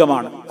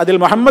ദൈവീകമാണ്. അതിൽ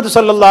മുഹമ്മദ്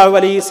സല്ലല്ലാഹു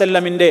അലൈഹി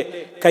വസല്ലമിന്റെ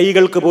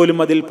കൈകൾക്ക് പോലും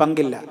അതിൽ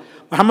പങ്കില്ല.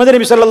 മുഹമ്മദ്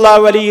നബി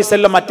സല്ലല്ലാഹു അലൈഹി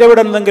വസല്ലം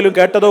മറ്റെവിടെ നിന്നെങ്കിലും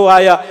കേട്ടതോ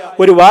ആയ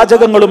ഒരു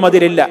വാചകങ്ങളും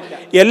അതിലില്ല.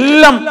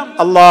 എല്ലാം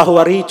അള്ളാഹു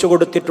അറിയിച്ചു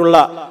കൊടുത്തിട്ടുള്ള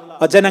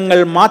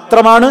വചനങ്ങൾ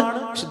മാത്രമാണ്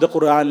വിശുദ്ധ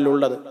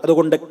ഖുർആനിലുള്ളത്.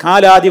 അതുകൊണ്ട്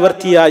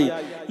കാലാതിവർത്തിയായി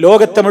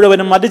ലോകത്തെ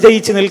മുഴുവനും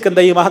അതിജയിച്ചു നിൽക്കുന്ന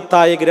ഈ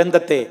മഹത്തായ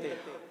ഗ്രന്ഥത്തെ,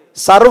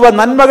 സർവ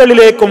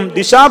നന്മകളിലേക്കും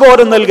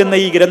ദിശാബോധം നൽകുന്ന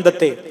ഈ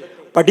ഗ്രന്ഥത്തെ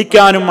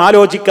പഠിക്കാനും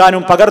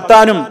ആലോചിക്കാനും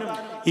പകർത്താനും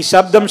ഈ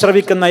ശബ്ദം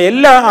ശ്രവിക്കുന്ന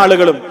എല്ലാ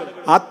ആളുകളും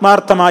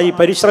ആത്മാർത്ഥമായി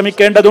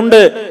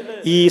പരിശ്രമിക്കേണ്ടതുണ്ട്.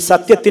 ഈ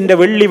സത്യത്തിന്റെ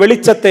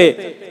വെളിച്ചത്തെ,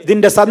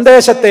 ഇതിന്റെ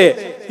സന്ദേശത്തെ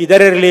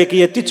ഇതരരിലേക്ക്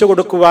എത്തിച്ചു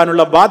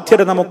കൊടുക്കുവാനുള്ള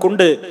ബാധ്യത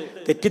നമുക്കുണ്ട്.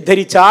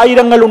 തെറ്റിദ്ധരിച്ച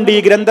ആയിരങ്ങളുണ്ട് ഈ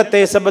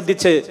ഗ്രന്ഥത്തെ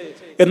സംബന്ധിച്ച്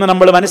എന്ന്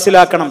നമ്മൾ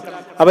മനസ്സിലാക്കണം.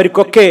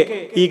 അവർക്കൊക്കെ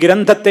ഈ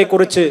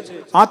ഗ്രന്ഥത്തെക്കുറിച്ച്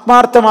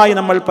ആത്മാർത്ഥമായി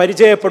നമ്മൾ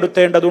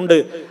പരിചയപ്പെടുത്തേണ്ടതുണ്ട്.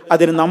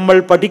 അതിന് നമ്മൾ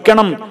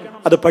പഠിക്കണം,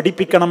 അത്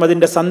പഠിപ്പിക്കണം,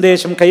 അതിന്റെ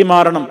സന്ദേശം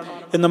കൈമാറണം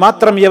എന്ന്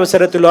മാത്രം ഈ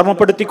അവസരത്തിൽ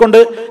ഓർമ്മപ്പെടുത്തിക്കൊണ്ട്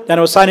ഞാൻ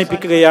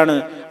അവസാനിപ്പിക്കുകയാണ്.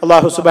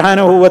 അല്ലാഹു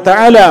സുബ്ഹാനഹു വ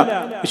തആല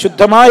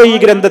വിശുദ്ധമായ ഈ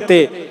ഗ്രന്ഥത്തെ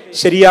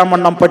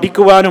ശരിയാമണ്ണം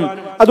പഠിക്കുവാനും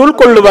അത്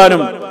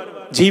ഉൾക്കൊള്ളുവാനും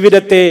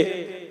ജീവിതത്തെ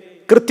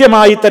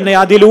കൃത്യമായി തന്നെ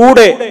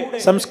അതിലൂടെ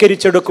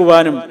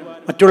സംസ്കരിച്ചെടുക്കുവാനും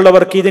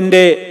മറ്റുള്ളവർക്ക്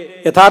ഇതിന്റെ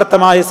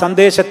യഥാർത്ഥമായ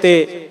സന്ദേശത്തെ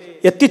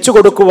എത്തിച്ചു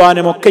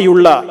കൊടുക്കുവാനും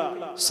ഒക്കെയുള്ള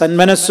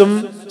സന്മനസ്സും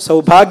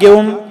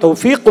സൗഭാഗ്യവും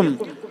തൗഫീഖും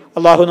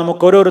അല്ലാഹു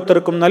നമുക്ക്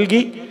ഓരോരുത്തർക്കും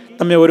നൽകി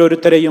നമ്മെ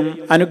ഓരോരുത്തരെയും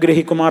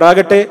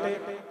അനുഗ്രഹിക്കുമാറാകട്ടെ.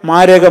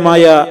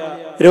 മാരകമായ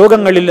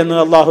രോഗങ്ങളിൽ നിന്ന്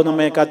അള്ളാഹു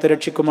നമ്മെ കാത്ത്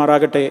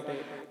രക്ഷിക്കുമാറാകട്ടെ.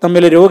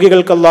 നമ്മിലെ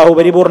രോഗികൾക്ക് അള്ളാഹു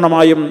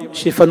പരിപൂർണമായും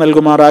ശിഫ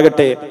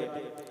നൽകുമാറാകട്ടെ.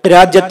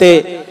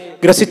 രാജ്യത്തെ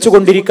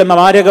ഗ്രസിച്ചുകൊണ്ടിരിക്കുന്ന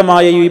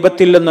മാരകമായ ഈ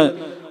വിപത്തിൽ നിന്ന്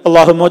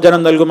അള്ളാഹു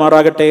മോചനം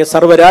നൽകുമാറാകട്ടെ.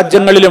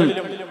 സർവ്വരാജ്യങ്ങളിലും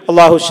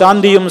അള്ളാഹു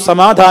ശാന്തിയും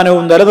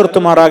സമാധാനവും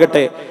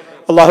നിലനിർത്തുമാറാകട്ടെ.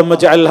 اللهم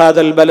اجعل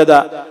هذا البلد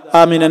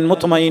آمنا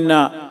مطمئنا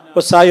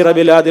وسائر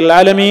بلاد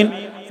العالمين.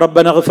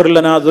 ربنا اغفر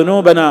لنا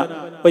ذنوبنا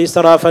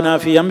وإسرافنا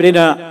في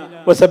أمرنا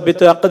وثبت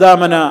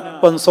أقدامنا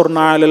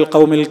وانصرنا على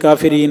القوم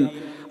الكافرين.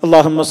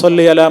 اللهم صل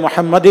على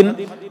محمد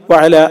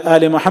وعلى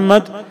آل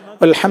محمد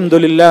والحمد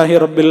لله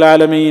رب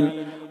العالمين.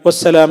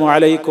 والسلام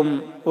عليكم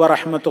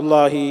ورحمة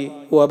الله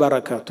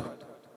وبركاته.